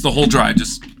whiplash, just the whole drive.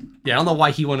 Just yeah, I don't know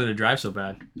why he wanted to drive so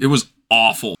bad. it was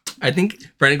awful. I think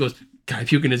Brandon goes, "Can I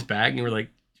puke in his bag?" And we're like,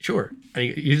 "Sure." I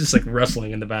mean, he's just like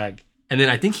wrestling in the bag. And then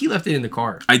I think he left it in the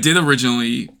car. I did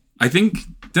originally. I think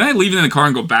did I leave it in the car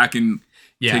and go back and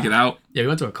Yeah, take it out? yeah, we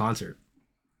went to a concert.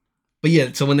 But yeah,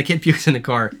 so when the kid pukes in the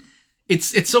car,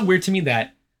 it's so weird to me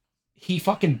that he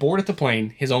fucking boarded the plane,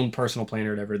 his own personal plane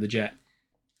or whatever, the jet,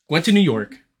 went to New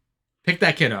York, picked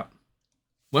that kid up,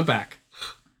 went back,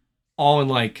 all in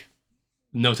like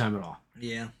no time at all.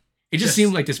 Yeah. It just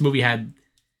seemed like this movie had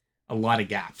a lot of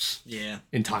gaps Yeah.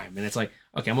 in time. And it's like,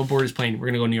 okay, I'm on board his plane. We're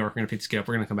going to go to New York. We're going to pick this kid up.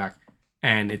 We're going to come back.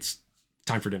 And it's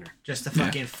time for dinner. Just to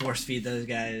fucking force feed those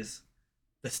guys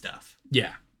the stuff.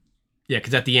 Yeah. Yeah,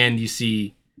 because at the end, you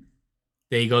see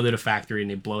they go to the factory and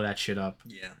they blow that shit up.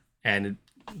 Yeah. And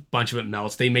a bunch of it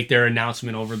melts. They make their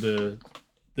announcement over the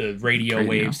radio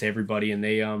waves to everybody. And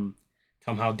they tell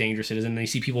them how dangerous it is. And they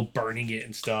see people burning it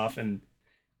and stuff. And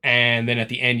then at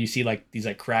the end, you see like these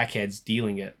like crackheads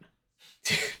dealing it.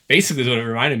 Basically is what it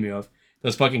reminded me of.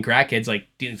 Those fucking crackheads like,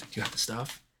 do you have the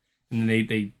stuff? And then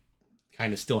they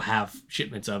kind of still have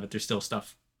shipments of it. There's still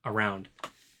stuff around.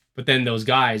 But then those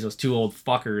guys, those 2 old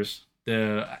fuckers,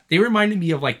 they reminded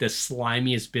me of like the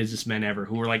slimiest businessmen ever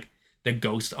who were like the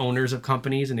ghost owners of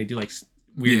companies and they do like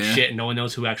weird shit and no one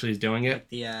knows who actually is doing it.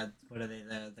 The what are they?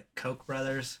 The Koch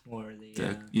brothers or the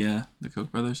The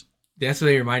Koch brothers. That's what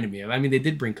they reminded me of. I mean, they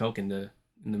did bring Coke in the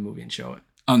movie and show it.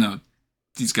 Oh no,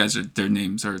 these guys their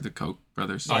names are the Koch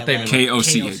brothers. Oh, I thought you meant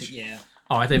KOCH. Yeah.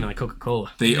 Oh, I thought you meant like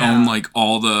Coca-Cola. They own like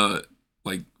all the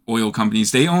like oil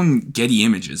companies. They own Getty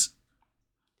Images.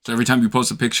 So every time you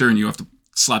post a picture and you have to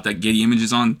slap that Getty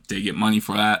Images on, they get money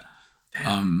for that.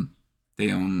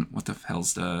 they own what the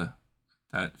hell's that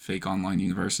fake online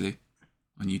university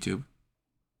on YouTube?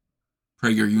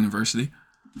 Prager University.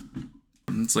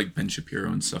 It's like Ben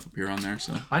Shapiro and stuff appear on there.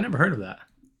 So I never heard of that.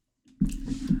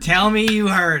 Tell me you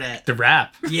heard it. The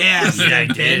rap. Yes, Yeah, I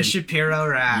Ben did. Shapiro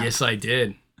rap. Yes, I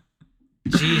did.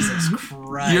 Jesus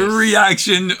Christ. your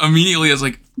reaction immediately is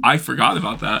like, I forgot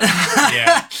about that.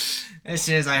 Yeah. As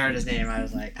soon as I heard his name, I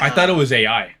was like, I thought it was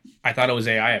AI. I thought it was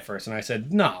AI at first, and I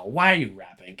said, "No, why are you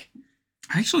rapping?"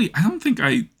 Actually, I don't think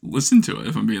I listened to it,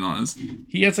 if I'm being honest.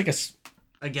 He has like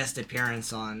a guest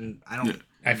appearance on. I don't. Yeah.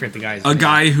 I forget the guy's A name.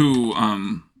 guy who,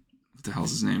 what the hell's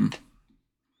his name?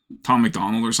 Tom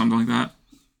McDonald or something like that.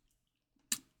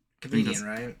 Comedian,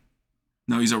 right?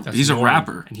 No, he's a That's Norm,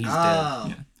 rapper. and he's dead. Oh.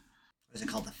 Yeah. What is it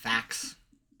called? The Facts?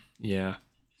 Yeah,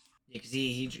 Yeah, because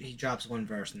he drops one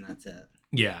verse and that's it.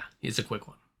 yeah, it's a quick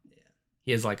one. Yeah.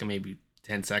 He has like maybe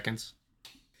 10 seconds.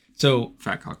 So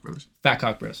Fat Cock Brothers. Fat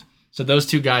Cock Bros. So those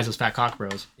two guys, those Fat Cock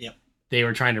Bros. Yep. They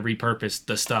were trying to repurpose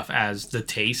the stuff as the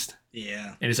taste,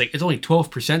 Yeah. and it's like it's only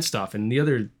 12% stuff, and the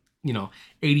other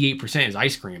 88% is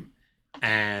ice cream,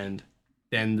 and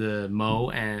then the Mo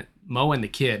and the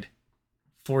kid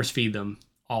force feed them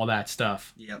all that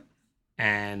stuff, Yep.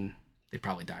 and they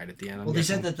probably died at the end. I'm Well, they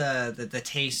guessing. said that the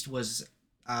taste was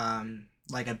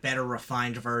like a better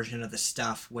refined version of the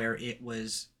stuff where it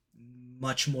was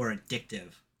much more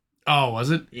addictive. Oh,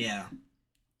 was it? Yeah.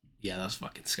 Yeah, those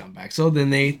fucking scumbags. So then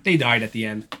they died at the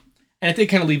end. And they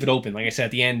kind of leave it open. Like I said,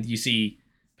 at the end, you see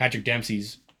Patrick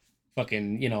Dempsey's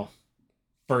fucking,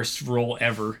 first role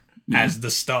ever as the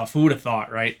stuff. Who would have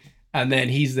thought, right? And then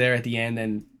he's there at the end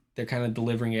and they're kind of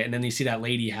delivering it. And then you see that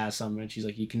lady has some and she's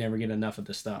like, you can never get enough of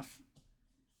the stuff.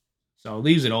 So it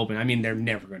leaves it open. I mean, they're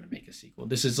never going to make a sequel.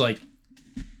 This is like,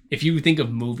 if you think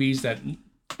of movies that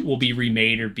will be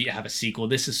remade or have a sequel,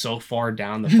 this is so far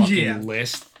down the fucking Yeah.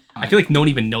 list. I feel like no one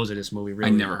even knows of this movie, I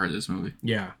really. never heard of this movie.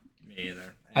 Yeah. Me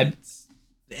either. I-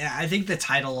 I think the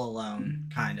title alone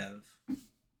kind of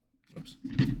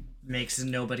makes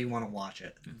nobody want to watch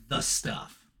it. The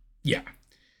Stuff. Yeah.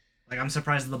 Like, I'm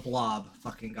surprised The Blob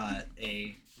fucking got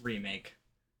a remake.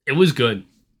 It was good.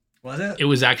 Was it? It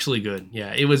was actually good.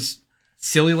 Yeah. It was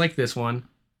silly like this one,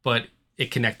 but it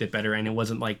connected better and it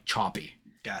wasn't like choppy.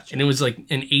 Gotcha. And it was like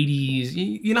an 80s.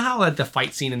 You know how like the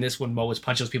fight scene in this one, Mo was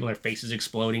punching those people, their faces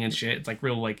exploding and shit. It's like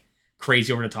real like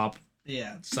crazy over the top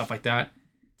Yeah. stuff like that.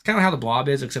 It's kind of how the Blob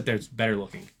is, except there's better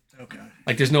looking. Okay.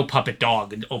 Like there's no puppet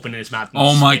dog opening his mouth. And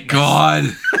Oh my spitting god.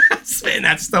 That, spitting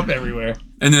that stuff everywhere.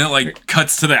 And then it like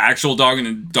cuts to the actual dog and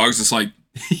the dog's just like,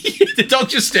 The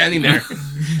dog's just standing there.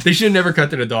 They should have never cut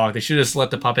to the dog. They should have just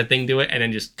let the puppet thing do it and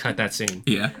then just cut that scene.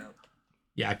 yeah.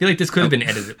 Yeah, I feel like this could have been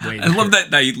edited way I love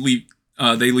that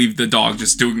they leave the dog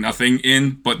just doing nothing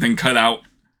in, but then cut out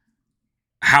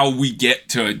how we get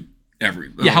to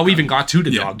every. Yeah, how we even got to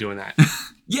the Yeah. dog doing that.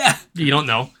 Yeah. You don't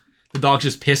know. The dog's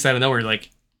just pissed out of nowhere.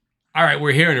 Like, all right,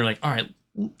 we're here. And they're like, all right,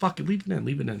 fuck it, leave it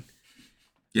in.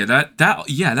 Yeah,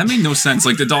 that made no sense.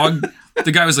 Like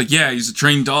the guy was like, yeah, he's a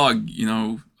trained dog.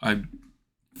 I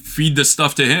feed this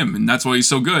stuff to him, and that's why he's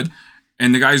so good.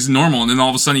 And the guy's normal, and then all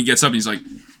of a sudden he gets up and he's like,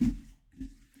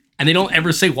 And they don't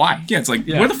ever say why. yeah, it's like,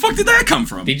 Yeah. where the fuck did that come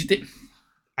from?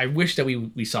 I wish that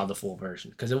we saw the full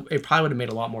version because it probably would have made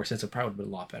a lot more sense. It probably would have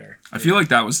been a lot better. I feel like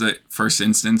that was the first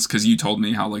instance because you told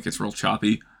me how like it's real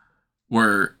choppy,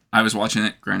 where I was watching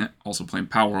it, granted, also playing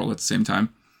Power World at the same time,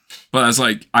 but I was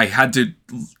like, I had to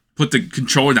put the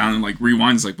controller down and like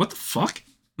rewind. It's like, what the fuck?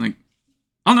 Like,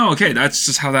 oh no, okay, that's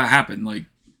just how that happened. Like,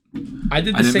 I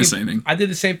did I didn't the miss same. anything. I did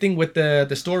the same thing with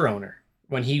the store owner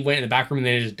when he went in the back room and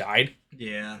then he just died.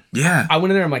 Yeah. Yeah, I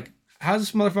went in there. I'm like, how's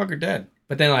this motherfucker dead?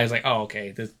 But then I was like, oh,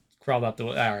 okay. This crawled up the.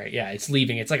 All right, yeah, it's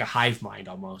leaving. It's like a hive mind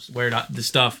almost, where the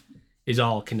stuff is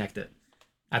all connected.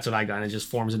 That's what I got. And it just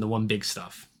forms into one big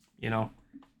stuff.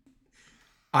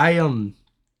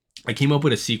 I came up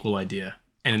with a sequel idea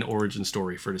and an origin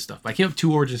story for this stuff. I came up with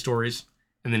 2 origin stories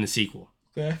and then a sequel.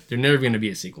 Okay. They're never going to be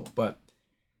a sequel, but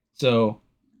so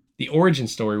the origin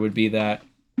story would be that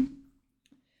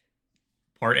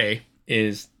part A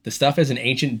is the stuff as an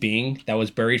ancient being that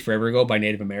was buried forever ago by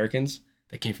Native Americans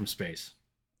that came from space.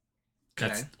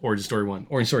 That's Okay. origin story 1.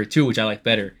 Origin story 2, which I like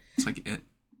better. it's like it.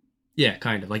 Yeah,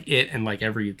 kind of like it and like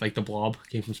the blob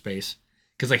came from space.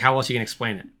 Because like how else you can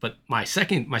explain it? But my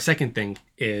second thing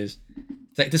is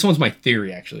this one's my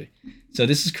theory actually. So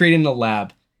this is created in a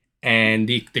lab, and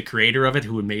the creator of it,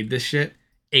 who had made this shit,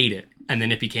 ate it, and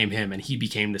then it became him, and he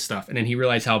became the stuff, and then he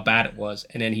realized how bad it was,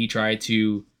 and then he tried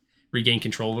to regain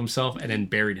control of himself, and then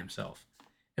buried himself,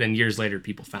 and then years later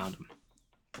people found him,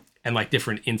 and like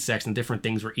different insects and different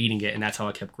things were eating it, and that's how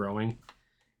it kept growing,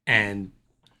 and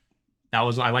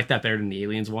I like that better than the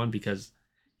Aliens one because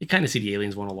you kind of see the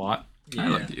Aliens one a lot. I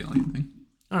like the alien thing.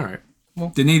 All right.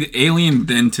 The alien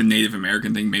then to Native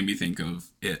American thing made me think of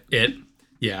it.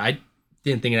 Yeah, I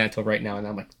didn't think of that until right now, and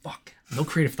I'm like, fuck, no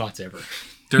creative thoughts ever.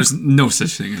 There's no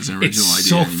such thing as an original It's idea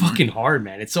so anymore. fucking hard,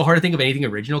 man. It's so hard to think of anything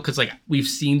original because like we've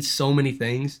seen so many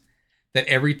things that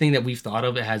everything that we've thought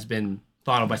of has been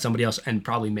thought of by somebody else and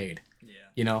probably made. Yeah.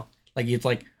 You know, like it's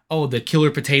like, oh, the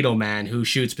killer potato man who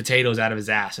shoots potatoes out of his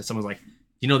ass, and someone's like,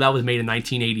 you know, that was made in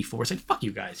 1984. It's like, fuck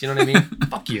you guys. You know what I mean?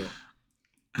 Fuck you.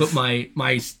 But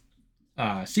my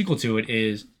sequel to it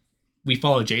is we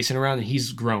follow Jason around and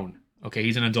he's grown. Okay,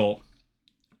 he's an adult,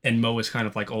 and Mo is kind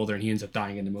of like older, and he ends up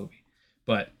dying in the movie.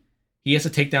 But he has to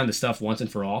take down the stuff once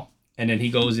and for all, and then he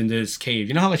goes into this cave.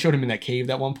 You know how I showed him in that cave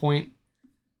at one point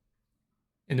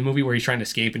in the movie where he's trying to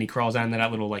escape and he crawls down into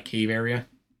that little like cave area.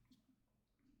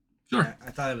 Sure.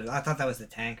 I thought that was the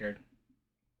tankard.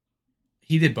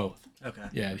 He did both. Okay.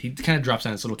 Yeah, he kind of drops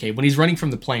down this little cave when he's running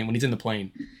from the plane. When he's in the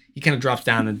plane, he kind of drops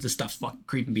down and the stuff's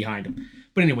creeping behind him.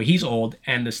 But anyway, he's old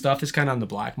and the stuff is kind of on the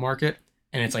black market.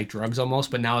 And it's like drugs almost,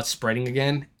 but now it's spreading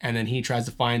again. And then he tries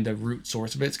to find the root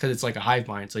source of it because it's like a hive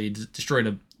mind. So you destroy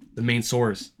the main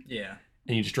source Yeah.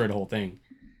 and you destroy the whole thing.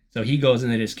 So he goes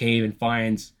into this cave and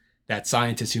finds that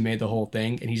scientist who made the whole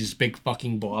thing. And he's this big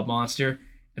fucking blob monster.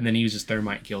 And then he uses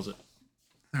thermite and kills it.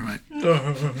 All right.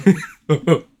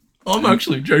 I'm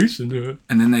actually Jason.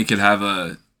 And then they could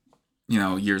have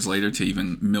years later to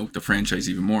even milk the franchise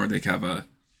even more. They could have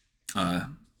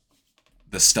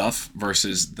the stuff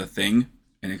versus the thing.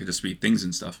 And it could just be things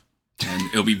and stuff. And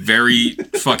it'll be very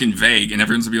fucking vague. And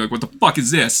everyone's gonna be like, what the fuck is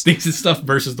this? Things and stuff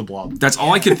versus the blob. That's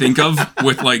all I could think of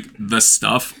with like the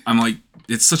stuff. I'm like,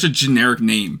 it's such a generic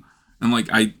name. And like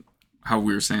how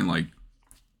we were saying, like,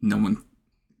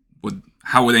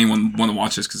 how would anyone want to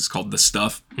watch this because it's called The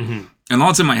Stuff? Mm-hmm. And all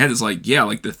that's in my head is like, yeah,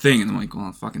 like The Thing. And I'm like,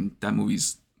 well, fucking, that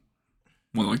movie's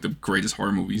one of like the greatest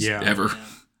horror movies ever. Yeah.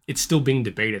 It's still being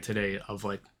debated today of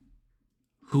like,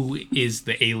 who is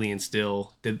the alien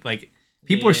still?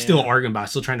 People are still arguing about it,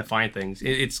 still trying to find things.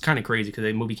 It's kind of crazy because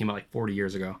the movie came out like 40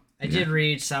 years ago. I did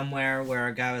read somewhere where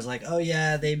a guy was like, "Oh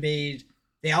yeah, they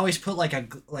always put like a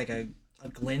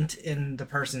glint in the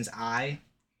person's eye,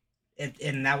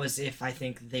 and that was if I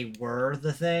think they were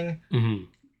the thing." Mm-hmm.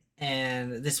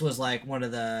 And this was like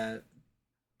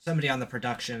somebody on the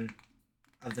production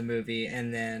of the movie,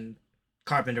 and then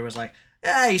Carpenter was like,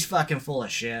 he's fucking full of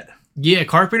shit." Yeah,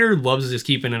 Carpenter loves just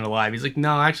keeping it alive. He's like,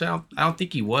 no, actually, I don't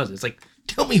think he was. It's like,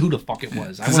 tell me who the fuck it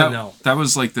was. I want to know. That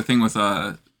was like the thing with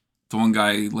the one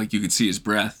guy, like you could see his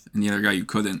breath, and the other guy you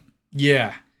couldn't.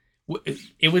 Yeah,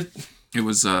 it was. It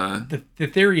was The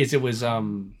theory is it was the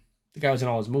guy who was in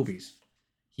all his movies.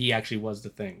 He actually was the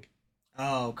thing.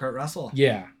 Oh, Kurt Russell.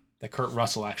 Yeah, that Kurt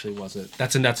Russell actually was it.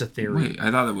 That's a theory. Wait, I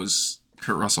thought it was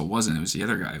Kurt Russell wasn't. It was the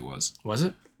other guy who was. Was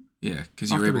it? Yeah, because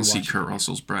you I'll were have to able to see rewatch Kurt it.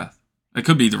 Russell's breath. It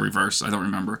could be the reverse. I don't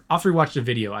remember. I'll rewatch the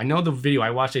video. I know the video I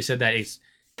watched. They said that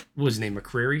what was his name?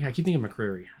 McCreary. I keep thinking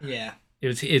McCreary. Yeah,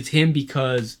 It's him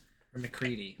because or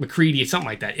McCready. McCready. It's something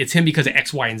like that. It's him because of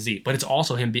X, Y, and Z. But it's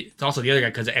also him. It's also the other guy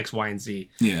because of X, Y, and Z.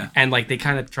 Yeah. And like they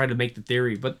kind of tried to make the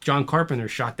theory, but John Carpenter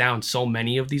shot down so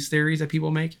many of these theories that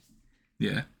people make.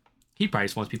 Yeah. He probably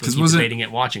just wants people to 'Cause keep debating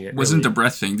it, watching it. Wasn't really. the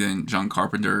breath thing? Didn't John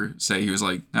Carpenter say he was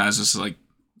like, it's just like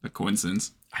a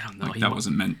coincidence? I don't know. Like He that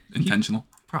wasn't meant intentional.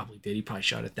 probably did. He probably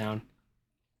shut it down,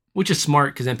 which is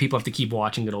smart because then people have to keep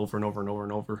watching it over and over and over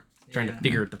and over, trying to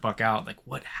figure it the fuck out. Like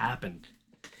what happened?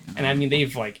 And I mean,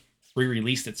 they've like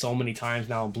re-released it so many times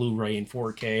now on Blu-ray and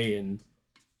 4K and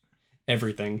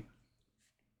everything.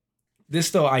 This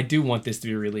though, I do want this to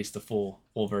be released the full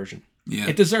version. Yeah.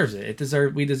 It deserves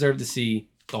it. We deserve to see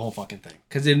the whole fucking thing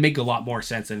because it'd make a lot more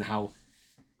sense than how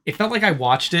it felt like I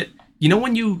watched it. You know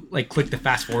when you like click the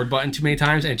fast forward button too many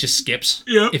times and it just skips?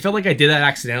 Yeah. It felt like I did that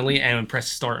accidentally and press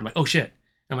start. I'm like, oh shit.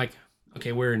 I'm like,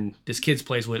 okay, we're in this kid's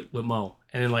place with Mo.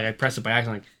 And then like I press it by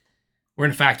accident, like, we're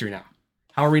in a factory now.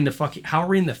 How are we in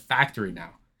the factory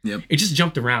now? Yep. It just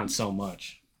jumped around so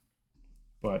much.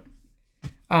 But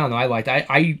I don't know,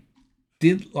 I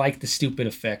did like the stupid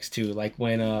effects too. Like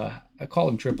when I call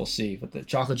him Triple C, but the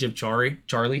chocolate chip Charlie.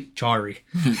 Char.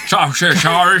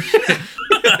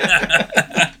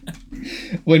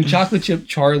 When chocolate chip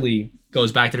Charlie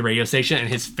goes back to the radio station and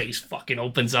his face fucking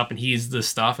opens up and he's the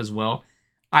stuff as well,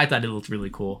 I thought it looked really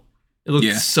cool. It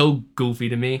looked so goofy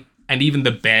to me. And even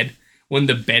the bed, when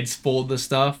the bed's full of the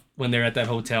stuff, when they're at that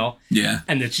hotel, Yeah.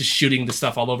 and it's just shooting the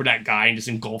stuff all over that guy and just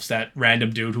engulfs that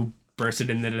random dude who bursted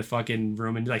into the fucking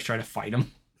room and like try to fight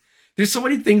him. There's so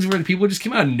many things where people just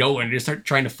came out of nowhere and just start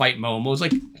trying to fight Mo. Mo's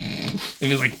like, and it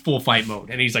was like full fight mode.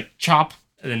 And he's like, chop,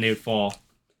 and then they would fall.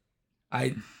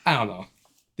 I don't know.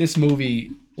 This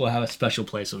movie will have a special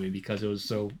place with me because it was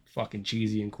so fucking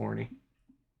cheesy and corny.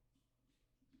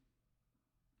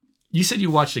 You said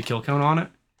you watched a kill count on it.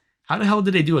 How the hell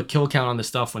did they do a kill count on this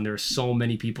stuff when there were so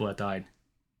many people that died?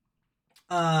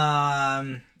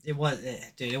 It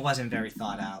wasn't very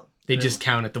thought out. They just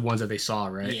counted the ones that they saw,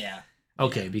 right? Yeah.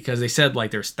 Okay, because they said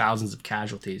like there's thousands of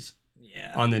casualties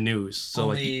Yeah. on the news. So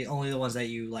only the ones that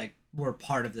you like were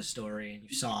part of the story and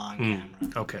you saw on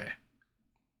camera. Okay.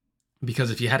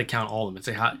 Because if you had to count all of them, and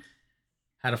say how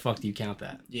the fuck do you count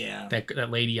that? Yeah.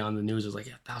 That lady on the news was like,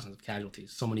 yeah, thousands of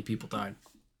casualties. So many people died.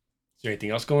 Is there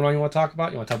anything else going on you want to talk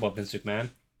about? You want to talk about Vince McMahon?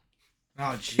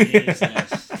 Oh Jesus.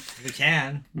 We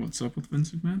can. What's up with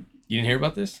Vince McMahon? You didn't hear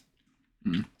about this?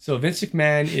 Mm. So Vince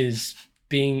McMahon is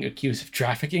being accused of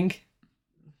trafficking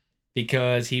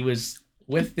because he was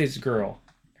with this girl.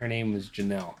 Her name was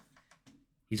Janelle.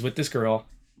 He's with this girl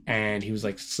and he was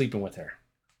like sleeping with her.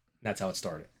 That's how it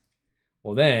started.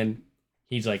 Well, then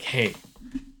he's like, hey,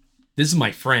 this is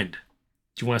my friend.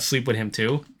 Do you want to sleep with him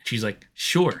too? She's like,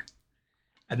 sure.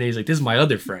 And then he's like, this is my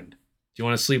other friend. Do you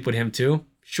want to sleep with him too?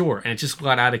 Sure. And it just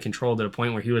got out of control to the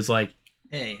point where he was like,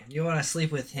 Hey, you want to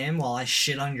sleep with him while I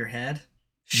shit on your head?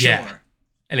 Sure. Yeah.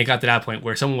 And it got to that point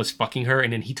where someone was fucking her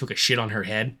and then he took a shit on her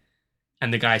head.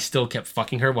 And the guy still kept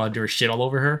fucking her while there was shit all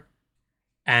over her.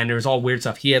 And there was all weird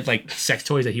stuff. He had like sex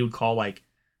toys that he would call like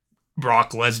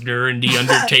Brock Lesnar and The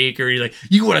Undertaker. He's like,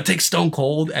 you want to take Stone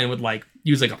Cold? And would like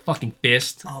use like a fucking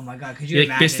fist. Oh my god, could He you like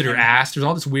imagine fisted her him, ass. There's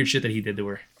all this weird shit that he did to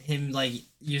her. him like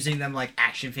using them like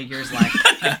action figures like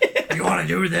you want to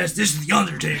do this? This is The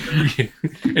Undertaker.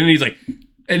 And then he's like,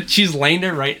 and she's laying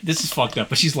there right. This is fucked up,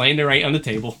 but she's laying there right on the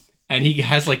table. And he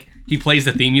has like, he plays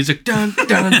the theme music, dun,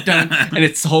 dun, dun. And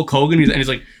it's Hulk Hogan. And he's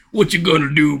like, what you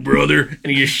gonna do, brother?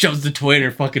 And he just shoves the toy in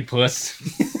her fucking puss.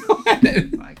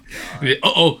 My god.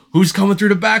 Uh-oh, who's coming through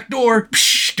the back door?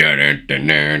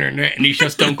 And he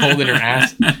shoves Stone Cold in her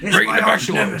ass. It's Right in my the back arch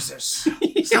door. nemesis,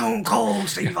 Stone Cold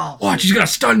Steve Austin. Watch, he's gonna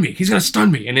stun me. He's gonna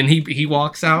stun me. And then he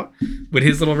walks out with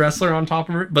his little wrestler on top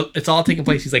of her. But it's all taking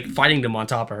place. He's like fighting them on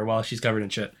top of her while she's covered in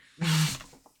shit.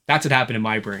 That's what happened in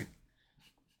my brain.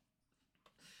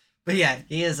 But yeah,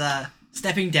 he is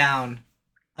stepping down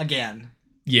again.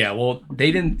 Yeah, well,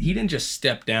 he didn't just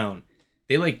step down.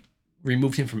 They like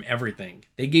removed him from everything.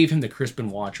 They gave him the Chris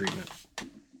Benoit treatment.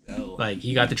 Oh. Like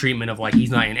he got the treatment of like he's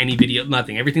not in any video,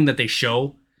 nothing. Everything that they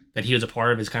show that he was a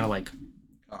part of is kind of like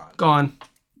gone.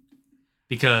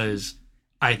 Because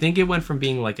I think it went from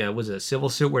being like a civil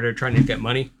suit where they're trying to get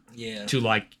money Yeah. to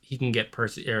like he can get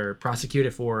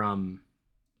prosecuted for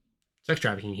sex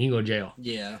trafficking. He can go to jail.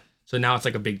 Yeah. So now it's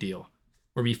like a big deal.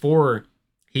 Where before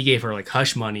he gave her like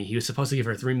hush money. He was supposed to give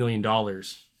her $3 million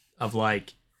of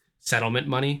like settlement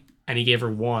money. And he gave her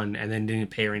one and then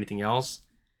didn't pay her anything else.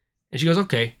 And she goes,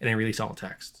 okay. And then released all the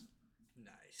text.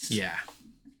 Nice. Yeah.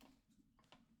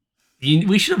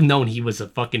 We should have known he was a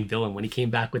fucking villain when he came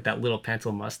back with that little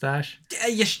pencil mustache.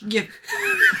 Yeah.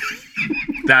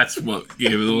 That's what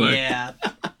gave it away. Yeah.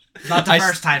 Not the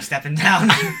first time stepping down.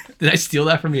 Did I steal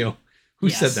that from you? Who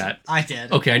Yes, said that? I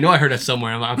did. Okay, I know I heard that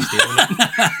somewhere. I'm stealing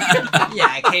it.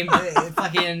 Yeah, it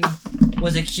fucking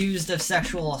was accused of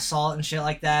sexual assault and shit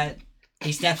like that.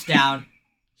 He steps down.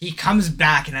 He comes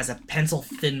back and has a pencil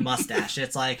thin mustache.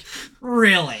 It's like,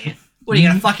 really? What, are you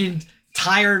gonna fucking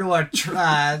tie her to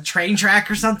a train track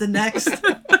or something next?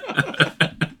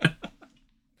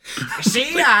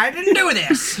 See, I didn't do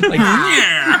this. Like,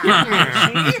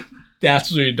 Yeah.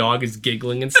 that's where your dog is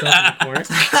giggling and stuff in the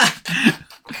corner.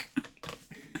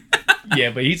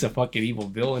 Yeah, but he's a fucking evil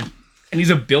villain. And he's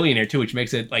a billionaire too, which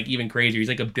makes it like even crazier. He's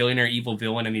like a billionaire evil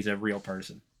villain and he's a real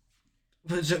person.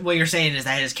 What you're saying is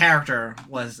that his character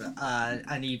was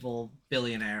an evil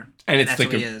billionaire. And it's That's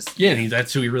like who he is. Yeah, and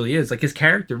that's who he really is. Like his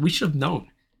character, we should have known.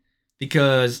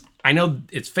 Because I know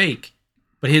it's fake,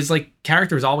 but his like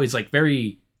character is always like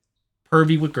very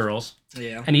pervy with girls.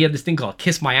 Yeah, And he had this thing called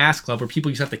Kiss My Ass Club where people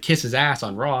used to have to kiss his ass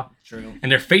on Raw. true. And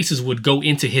their faces would go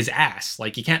into his ass.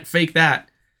 Like you can't fake that.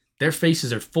 Their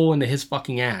faces are full into his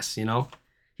fucking ass, you know?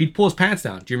 He'd pull his pants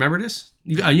down. Do you remember this?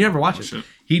 You never watched it. shit.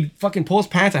 He'd fucking pull his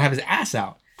pants and have his ass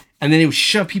out. And then he would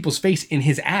shove people's face in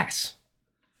his ass.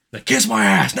 Like, kiss my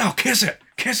ass. Now kiss it.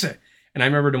 Kiss it. And I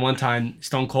remember the one time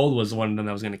Stone Cold was one of them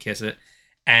that was going to kiss it.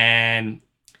 And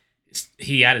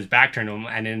he had his back turned to him.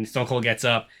 And then Stone Cold gets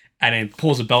up and then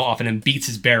pulls the belt off and then beats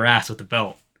his bare ass with the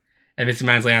belt. And Vince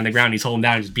McMahon's laying on the ground. He's holding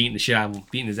down and just beating the shit out of him.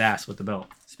 Beating his ass with the belt.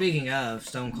 Speaking of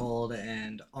Stone Cold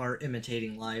and art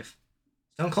imitating life,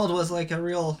 Stone Cold was like a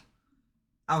real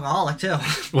alcoholic too.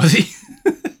 Was he?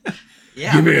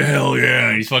 Yeah, Give me a hell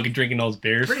yeah. He's fucking drinking those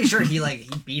beers. pretty sure he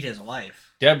beat his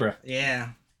wife. Deborah. Yeah,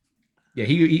 Yeah,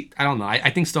 he I don't know. I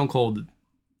think Stone Cold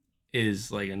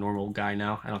is like a normal guy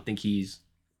now. I don't think he's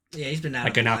Yeah, he's been out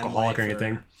like of an the alcoholic or limelight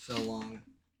anything. for so long.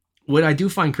 What I do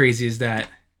find crazy is that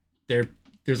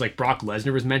there's like Brock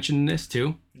Lesnar was mentioned in this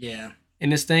too, Yeah. in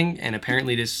this thing, and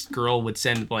apparently this girl would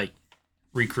send like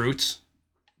recruits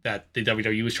that the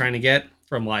WWE was trying to get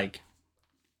from like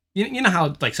you know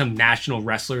how like some national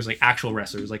wrestlers, like actual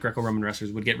wrestlers, like Greco-Roman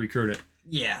wrestlers would get recruited,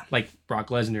 Yeah. like Brock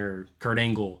Lesnar, Kurt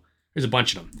Angle. There's a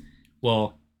bunch of them.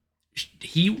 Well,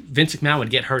 Vince McMahon would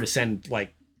get her to send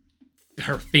like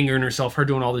her fingering herself, her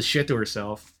doing all this shit to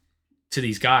herself to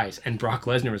these guys, and Brock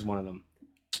Lesnar was one of them.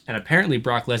 And apparently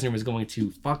Brock Lesnar was going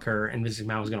to fuck her, and Vince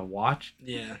McMahon was going to watch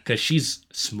Yeah. because she's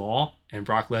small and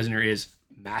Brock Lesnar is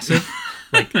massive,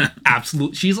 like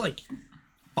absolute. She's like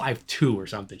 5'2" or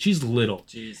something. She's little,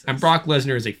 Jesus. and Brock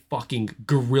Lesnar is a fucking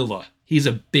gorilla. He's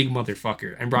a big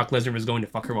motherfucker, and Brock Lesnar was going to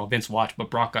fuck her while Vince watched, but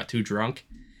Brock got too drunk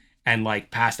and like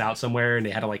passed out somewhere, and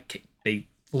they had to like they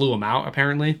flew him out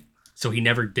apparently, so he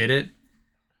never did it.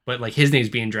 But like his name's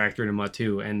being dragged through the mud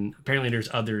too, and apparently there's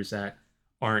others that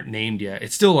aren't named yet.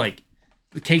 It's still like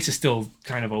the case is still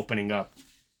kind of opening up.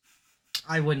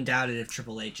 I wouldn't doubt it if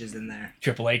Triple H is in there.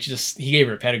 Triple H he gave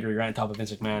her a pedigree right on top of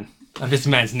Vince McMahon. On Vince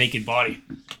McMahon's naked body.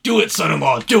 Do it,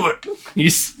 son-in-law, do it. He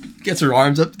just gets her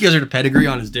arms up, gives her the pedigree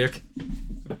on his dick.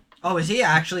 Oh, is he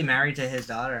actually married to his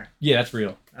daughter? Yeah, that's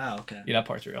real. Oh, okay. Yeah, that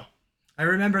part's real. I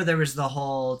remember there was the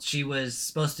whole she was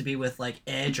supposed to be with like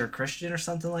Edge or Christian or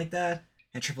something like that,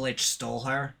 and Triple H stole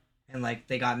her, and like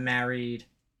they got married.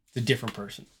 It's a different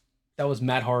person. That was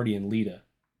Matt Hardy and Lita.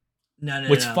 No.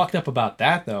 What's fucked up about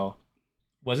that though,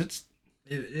 was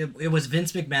It was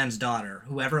Vince McMahon's daughter,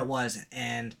 whoever it was,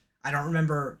 and I don't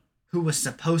remember who was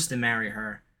supposed to marry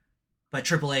her, but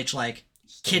Triple H like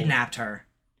kidnapped her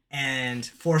and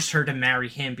forced her to marry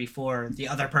him before the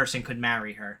other person could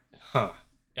marry her. Huh.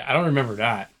 Yeah, I don't remember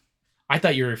that. I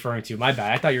thought you were referring to, my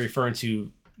bad, I thought you were referring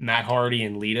to Matt Hardy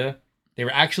and Lita. They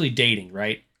were actually dating,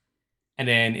 right? And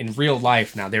then in real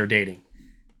life now, they were dating.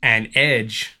 And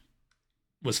Edge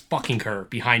was fucking her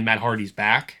behind Matt Hardy's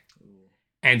back.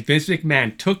 And Vince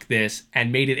McMahon took this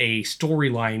and made it a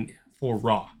storyline for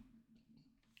Raw.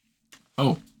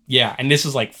 Oh, Yeah, and this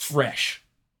is like fresh.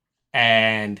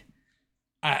 And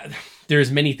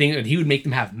there's many things that he would make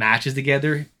them have matches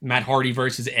together, Matt Hardy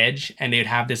versus Edge, and they'd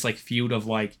have this like feud of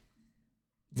like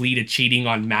Lita cheating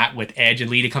on Matt with Edge and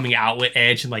Lita coming out with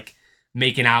Edge and like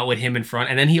making out with him in front.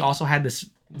 And then he also had this,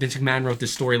 Vince McMahon wrote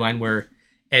this storyline where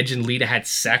Edge and Lita had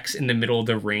sex in the middle of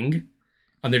the ring.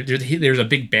 There's a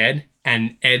big bed,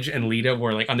 and Edge and Lita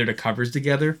were like under the covers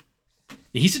together.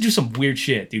 He used to do some weird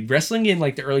shit, dude. Wrestling in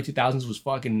like the early 2000s was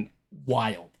fucking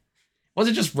wild. It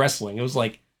wasn't just wrestling. It was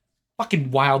like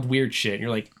fucking wild, weird shit. And you're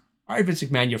like, all right, Vince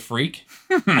McMahon, you freak.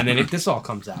 And then this all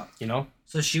comes out, you know?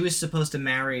 So she was supposed to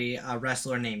marry a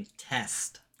wrestler named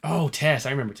Test. Oh, Tess.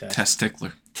 I remember Tess. Test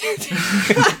Tickler.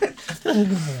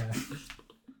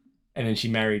 And then she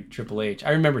married Triple H.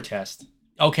 I remember Test.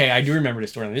 Okay, I do remember the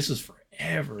story. This was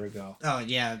forever ago. Oh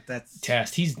yeah, that's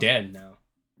Test. He's dead now.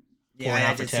 yeah. Pouring I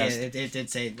out for did see Test. it did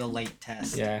say the late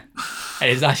Test. Yeah. And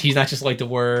he's not just late to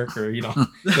work or, you know,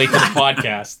 late to the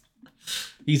podcast.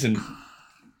 He's in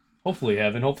hopefully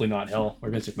heaven, hopefully not hell,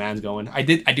 where Vince McMahon's going. I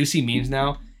do see memes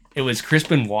now. It was Chris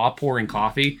Benoit pouring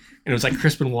coffee, and it was like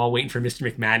Chris Benoit waiting for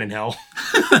Mr. McMahon in hell.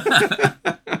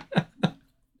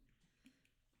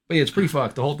 But yeah, it's pretty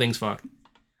fucked. The whole thing's fucked.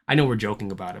 I know we're joking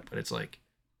about it, but it's like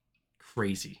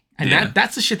crazy. And Yeah.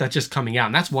 that's the shit that's just coming out.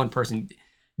 And that's one person.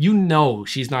 You know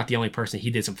she's not the only person. He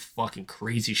did some fucking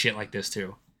crazy shit like this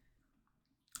too.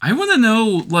 I want to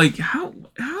know, like, how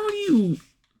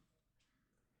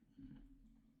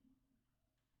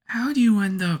do you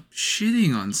end up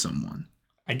shitting on someone?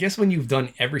 I guess when you've done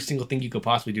every single thing you could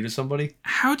possibly do to somebody,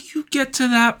 How do you get to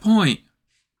that point?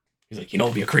 he's like, you know,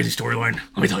 it'd be a crazy storyline.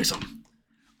 Let me tell you something.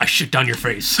 I shit down your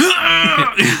face.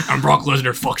 And Brock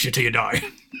Lesnar fucks you till you die.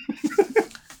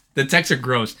 The texts are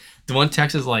gross. The one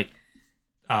text is like,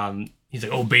 he's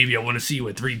like, oh baby, I want to see you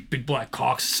with 3 big black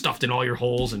cocks stuffed in all your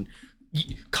holes and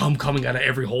cum coming out of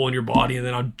every hole in your body, and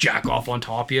then I'll jack off on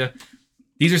top of you.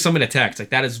 These are some of the texts. Like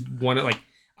that is one of, like,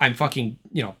 I'm fucking,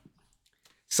 you know,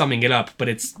 summing it up, but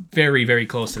it's very, very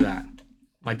close to that.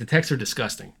 Like the texts are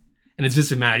disgusting. And it's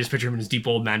just a man. I just picture him in his deep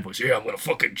old man voice. Yeah, I'm gonna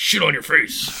fucking shit on your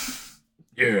face.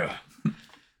 Yeah.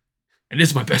 And this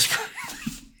is my best friend.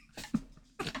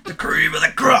 The cream of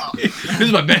the crop. This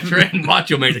is my best friend,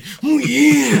 Macho Man. He's like, oh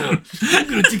yeah, I'm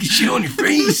gonna take a shit on your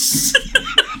face.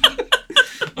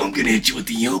 I'm gonna hit you with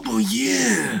the elbow,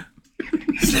 yeah.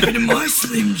 Step into my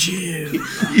Slim Jim.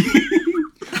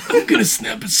 I'm gonna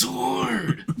snap it so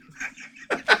hard.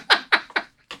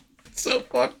 So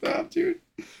fucked up, dude.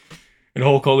 And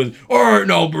Hulk Hogan's, alright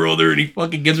now, brother, and he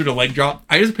fucking gives her the leg drop.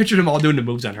 I just pictured him all doing the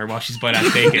moves on her while she's butt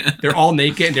ass naked. They're all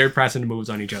naked and they're pressing the moves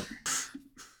on each other.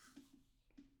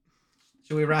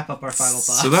 Should we wrap up our final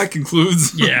thoughts? So that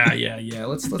concludes. Yeah.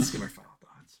 Let's give our final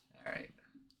thoughts. All right.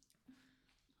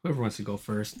 Whoever wants to go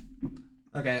first.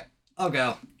 Okay, I'll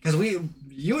go. Because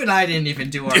you and I didn't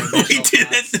even do our We initial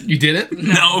thoughts. didn't. You did it?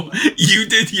 No, you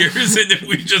did yours, and then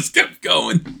we just kept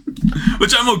going,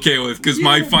 which I'm okay with because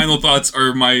my final thoughts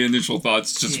are my initial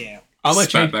thoughts. Just Yeah. I'm gonna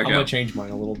spat back out. change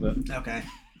mine a little bit. Okay.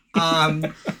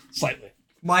 Slightly.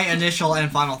 My initial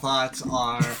and final thoughts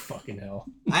are. Fucking hell.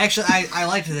 I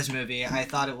liked this movie. I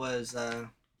thought it was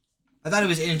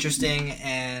interesting,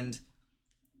 and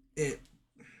it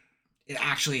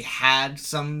actually had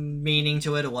some meaning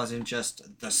to it. It wasn't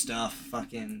just the stuff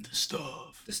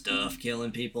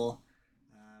killing people.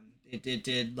 It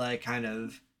did like kind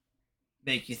of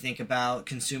make you think about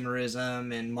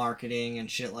consumerism and marketing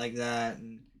and shit like that,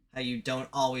 and how you don't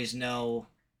always know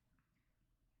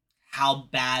how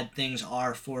bad things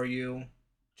are for you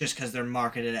just because they're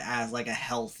marketed as like a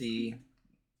healthy,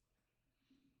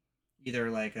 either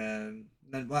like a,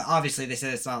 well, obviously they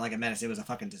said it's not like a medicine, it was a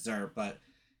fucking dessert, but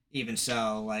even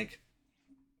so, like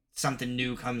something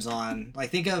new comes on. Like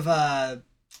think of the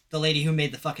lady who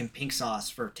made the fucking pink sauce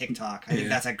for TikTok. I think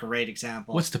that's a great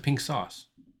example. What's the pink sauce?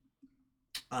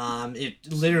 It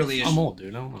literally is. I'm old,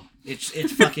 dude. I don't know.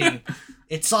 It's fucking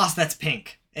it's sauce that's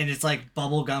pink, and it's like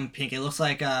bubblegum pink. It looks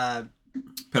like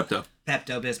Pepto.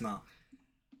 Pepto-Bismol.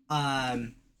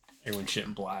 Everyone shit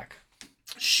in black.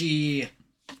 The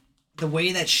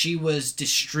way that she was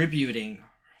distributing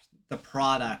the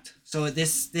product. So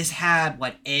this had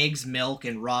eggs, milk,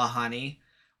 and raw honey,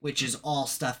 which is all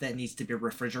stuff that needs to be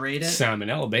refrigerated.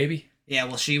 Salmonella, baby. Yeah,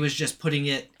 well, she was just putting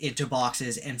it into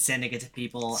boxes and sending it to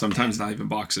people. Sometimes not even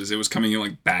boxes. It was coming in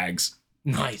like bags.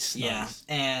 Nice. Yeah, nice.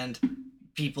 and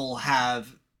people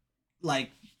have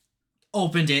like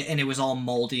opened it and it was all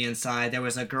moldy inside. There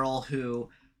was a girl who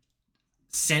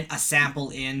sent a sample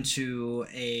into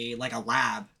a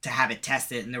lab to have it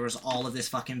tested, and there was all of this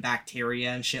fucking bacteria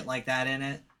and shit like that in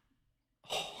it.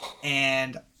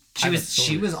 And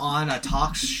she was on a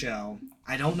talk show.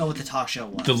 I don't know what the talk show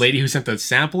was. The lady who sent the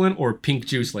sample in, or pink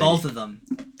juice lady? Both of them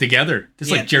Together. This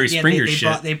is like Jerry Springer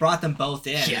shit. They brought them both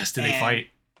in. Yes, did they fight?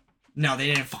 No, they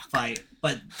didn't fight.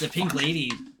 But the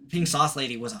pink sauce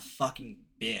lady was a fucking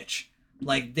bitch.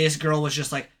 Like, this girl was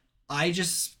just like, I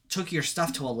just took your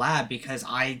stuff to a lab because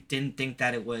I didn't think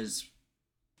that it was,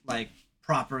 like,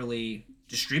 properly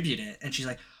distributed. And she's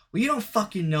like, well, you don't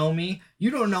fucking know me.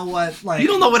 You don't know what, like... You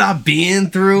don't know what I've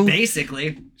been through.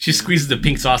 Basically. She squeezes the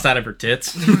pink sauce out of her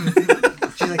tits.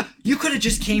 She's like, you could have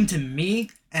just came to me,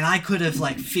 and I could have,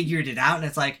 like, figured it out. And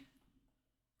it's like,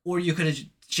 or you could have...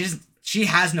 She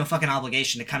has no fucking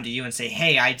obligation to come to you and say,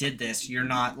 hey, I did this. You're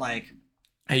not, like...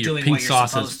 Hey, your doing pink what you're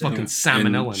sauce supposed is to. fucking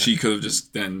salmonella. And she could have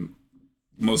just then,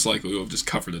 most likely, would have just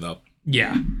covered it up.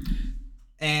 Yeah.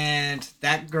 And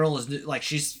that girl is, like,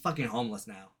 she's fucking homeless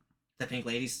now. The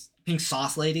pink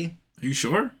sauce lady. Are you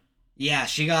sure? Yeah,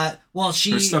 she got, well,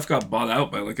 Her stuff got bought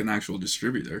out by like an actual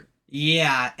distributor.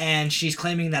 Yeah, and she's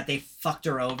claiming that they fucked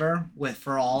her over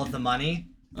for all of the money.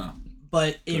 Oh.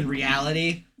 But in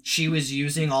reality, she was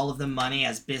using all of the money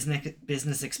as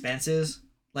business expenses.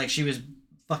 Like, she was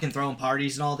fucking throwing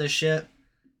parties and all this shit.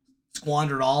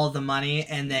 Squandered all of the money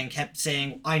and then kept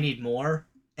saying, I need more.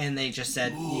 And they just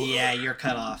said, yeah, you're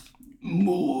cut off.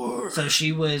 More. So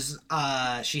she was,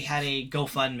 she had a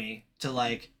GoFundMe to,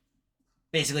 like,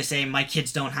 basically say, my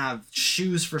kids don't have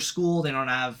shoes for school. They don't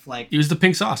have, like... Use the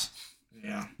pink sauce.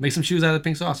 Yeah. Make some shoes out of the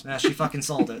pink sauce. Yeah, she fucking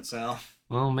sold it, so...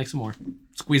 Well, make some more.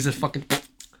 Squeeze this fucking...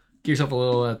 Give yourself a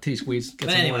little titty squeeze. Get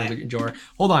But some more anyway. in the jar.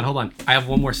 Hold on. I have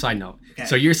one more side note. Okay.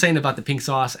 So you're saying about the pink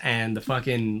sauce and the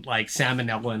fucking, like,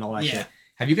 salmonella and all that Yeah. shit.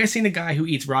 Have you guys seen the guy who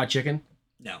eats raw chicken?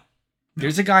 No.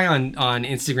 There's a guy on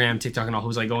Instagram, TikTok, and all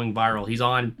who's like going viral.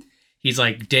 He's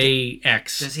like day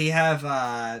X. Does he have,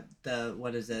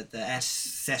 the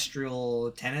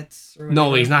ancestral tenets? Or No,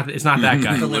 whatever? he's not. It's not that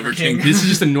guy. The Liver Liver King. King. This is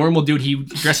just a normal dude. He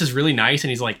dresses really nice,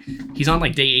 and he's on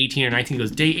like day 18 or 19. He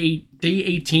goes day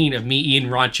 18 of me eating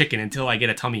raw chicken until I get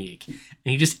a tummy ache, and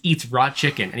he just eats raw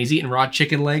chicken, and he's eating raw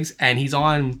chicken legs, and he's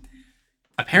on.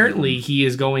 Apparently, he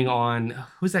is going on.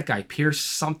 Who's that guy? Pierce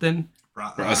something.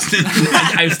 Brosnan.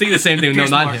 I was thinking the same thing. No,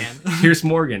 Pierce not Morgan. him. Pierce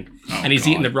Morgan, Oh, and he's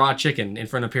God. eating the raw chicken in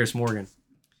front of Pierce Morgan.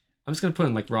 I'm just gonna put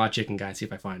in like raw chicken guy and see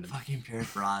if I find him. Fucking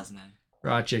Pierce Brosnan.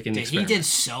 Raw chicken. Dude, he experiment. did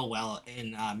so well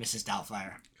in Mrs.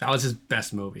 Doubtfire. That was his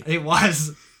best movie. It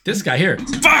was. This guy here.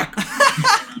 Fuck! On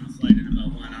a flight in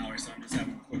about 1 hour, so I'm just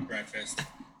having a quick breakfast.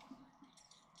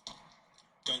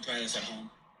 Don't try this at home.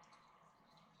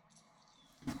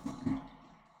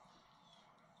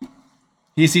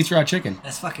 He just eats raw chicken.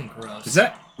 That's fucking gross. Is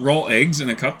that raw eggs in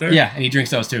a cup there? Yeah, and he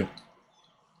drinks those too. You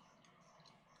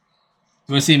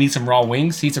want to see him eat some raw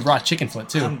wings? He eats a raw chicken foot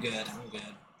too. I'm good.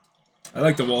 I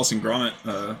like the Wallace and Gromit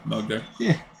mug there.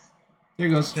 Yeah. Here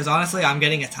goes. Because honestly, I'm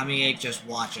getting a tummy ache just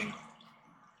watching.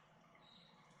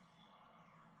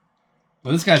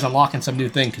 Well, this guy's unlocking some new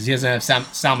thing because he doesn't have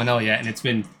salmonella yet, and it's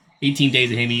been 18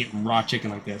 days of him eating raw chicken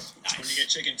like this. When you get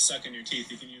chicken stuck in your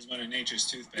teeth, you can use one of nature's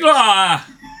toothpicks. Ah!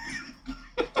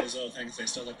 Those little things, they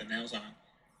still got the nails on.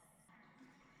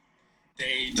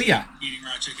 Day But yeah, eating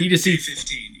raw chicken. he just Day eats-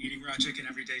 15. Eating raw chicken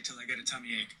every day till I get a tummy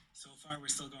ache. So far, we're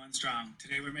still going strong.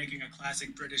 Today, we're making a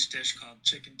classic British dish called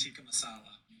chicken tikka masala.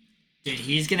 Dude,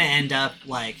 he's gonna end up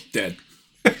like, Dead.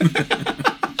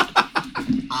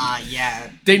 yeah.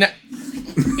 They not.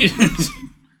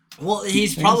 Well,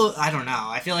 he's probably, I don't know.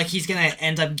 I feel like he's gonna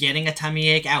end up getting a tummy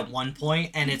ache at one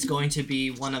point, and it's going to be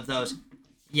one of those,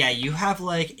 yeah, you have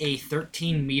like a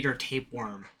 13-meter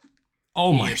tapeworm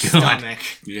Oh in my your god, stomach.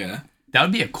 Yeah, that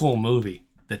would be a cool movie.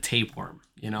 The tapeworm,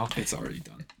 you know. it's already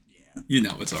done. Yeah. You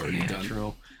know it's already Yeah, done.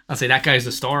 true. I'll say that guy's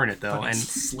the star in it though, Fucking and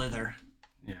Slither.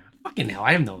 yeah, fucking hell,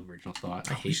 I have no original thought.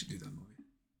 I Oh, we hate. should do that movie.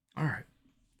 All right.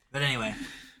 But anyway.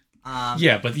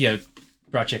 Yeah,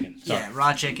 raw chicken. Sorry. Yeah,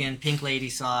 raw chicken, pink lady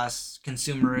sauce,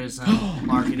 consumerism,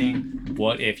 marketing.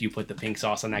 What if you put the pink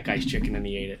sauce on that guy's chicken and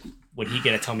he ate it? Would he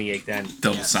get a tummy ache then?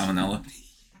 Double Yes. salmonella.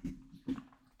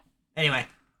 Anyway,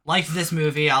 liked this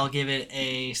movie. I'll give it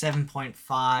a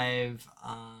 7.5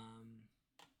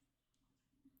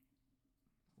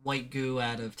 white goo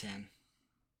out of 10.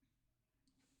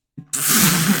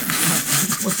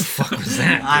 What the fuck was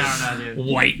that? I don't know, dude.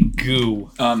 White goo.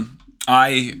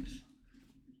 I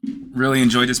really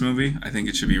enjoyed this movie. I think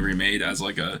it should be remade as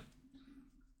like a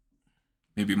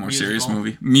maybe more serious Musical.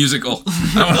 movie. Musical. On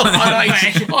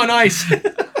ice. On ice.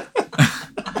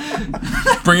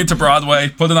 Bring it to Broadway.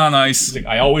 Put it on ice. He's like,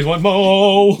 I always want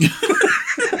Mo. Give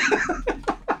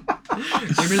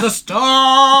me the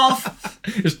stuff!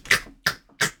 Just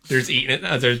there's eating it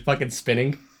as there's fucking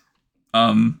spinning.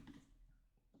 Fuck.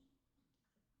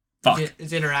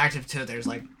 It's interactive too. There's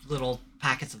like little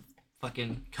packets of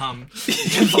fucking cum.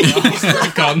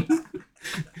 Come.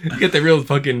 Get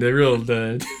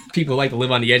the people who like to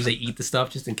live on the edge. They eat the stuff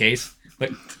just in case,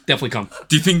 but definitely come.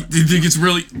 Do you think it's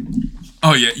really?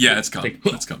 Oh yeah, it's cum. Like,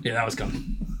 It's cum. Yeah, that was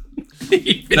cum.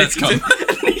 That's cum.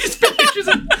 He just finishes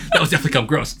it. That was definitely cum.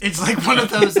 Gross. It's like one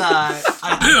of those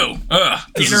Ew.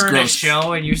 This is dinner in a gross.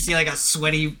 show, and you see like a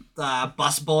sweaty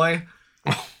bus boy.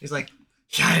 He's like,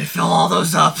 yeah, I fill all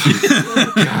those up.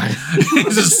 God.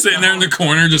 He's just sitting there in the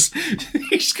corner, just.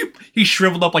 He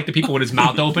shriveled up like the people with his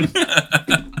mouth open.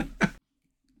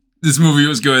 This movie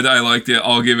was good. I liked it.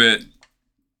 I'll give it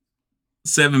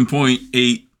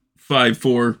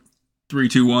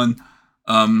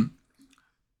 7.854321.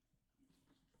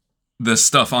 The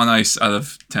stuff on ice out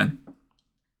of 10.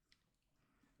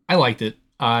 I liked it.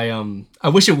 I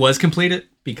wish it was completed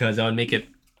because that would make it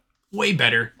way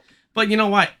better. But you know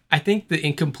what? I think the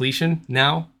incompletion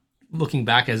now, looking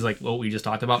back as like what we just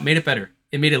talked about, made it better.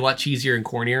 It made it a lot cheesier and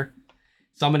cornier.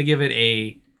 So I'm gonna give it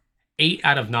a 8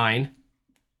 out of 9.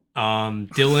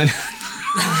 Dylan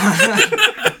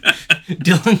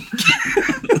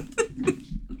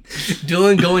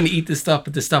Dylan going to eat the stuff,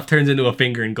 but the stuff turns into a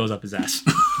finger and goes up his ass.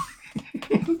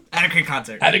 At a Creek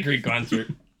concert. At a Greek concert.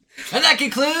 And that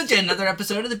concludes another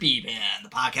episode of the B-Man, the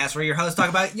podcast where your hosts talk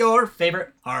about your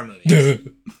favorite horror movies.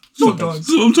 Sometimes.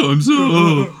 If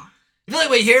you like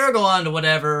what you hear, go on to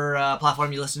whatever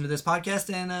platform you listen to this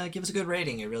podcast and give us a good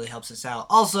rating. It really helps us out.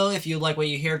 Also, if you like what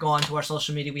you hear, go on to our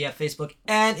social media. We have Facebook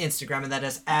and Instagram, and that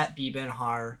is at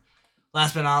BBenHorror.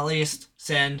 Last but not least,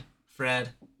 send Fred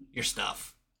your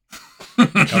stuff.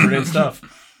 Covered in stuff.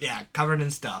 Yeah, covered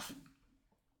in stuff.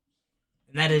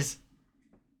 And that is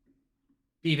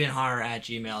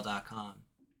BBenHorror@gmail.com.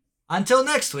 Until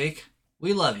next week,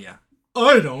 we love you.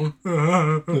 I don't.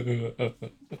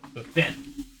 Ben.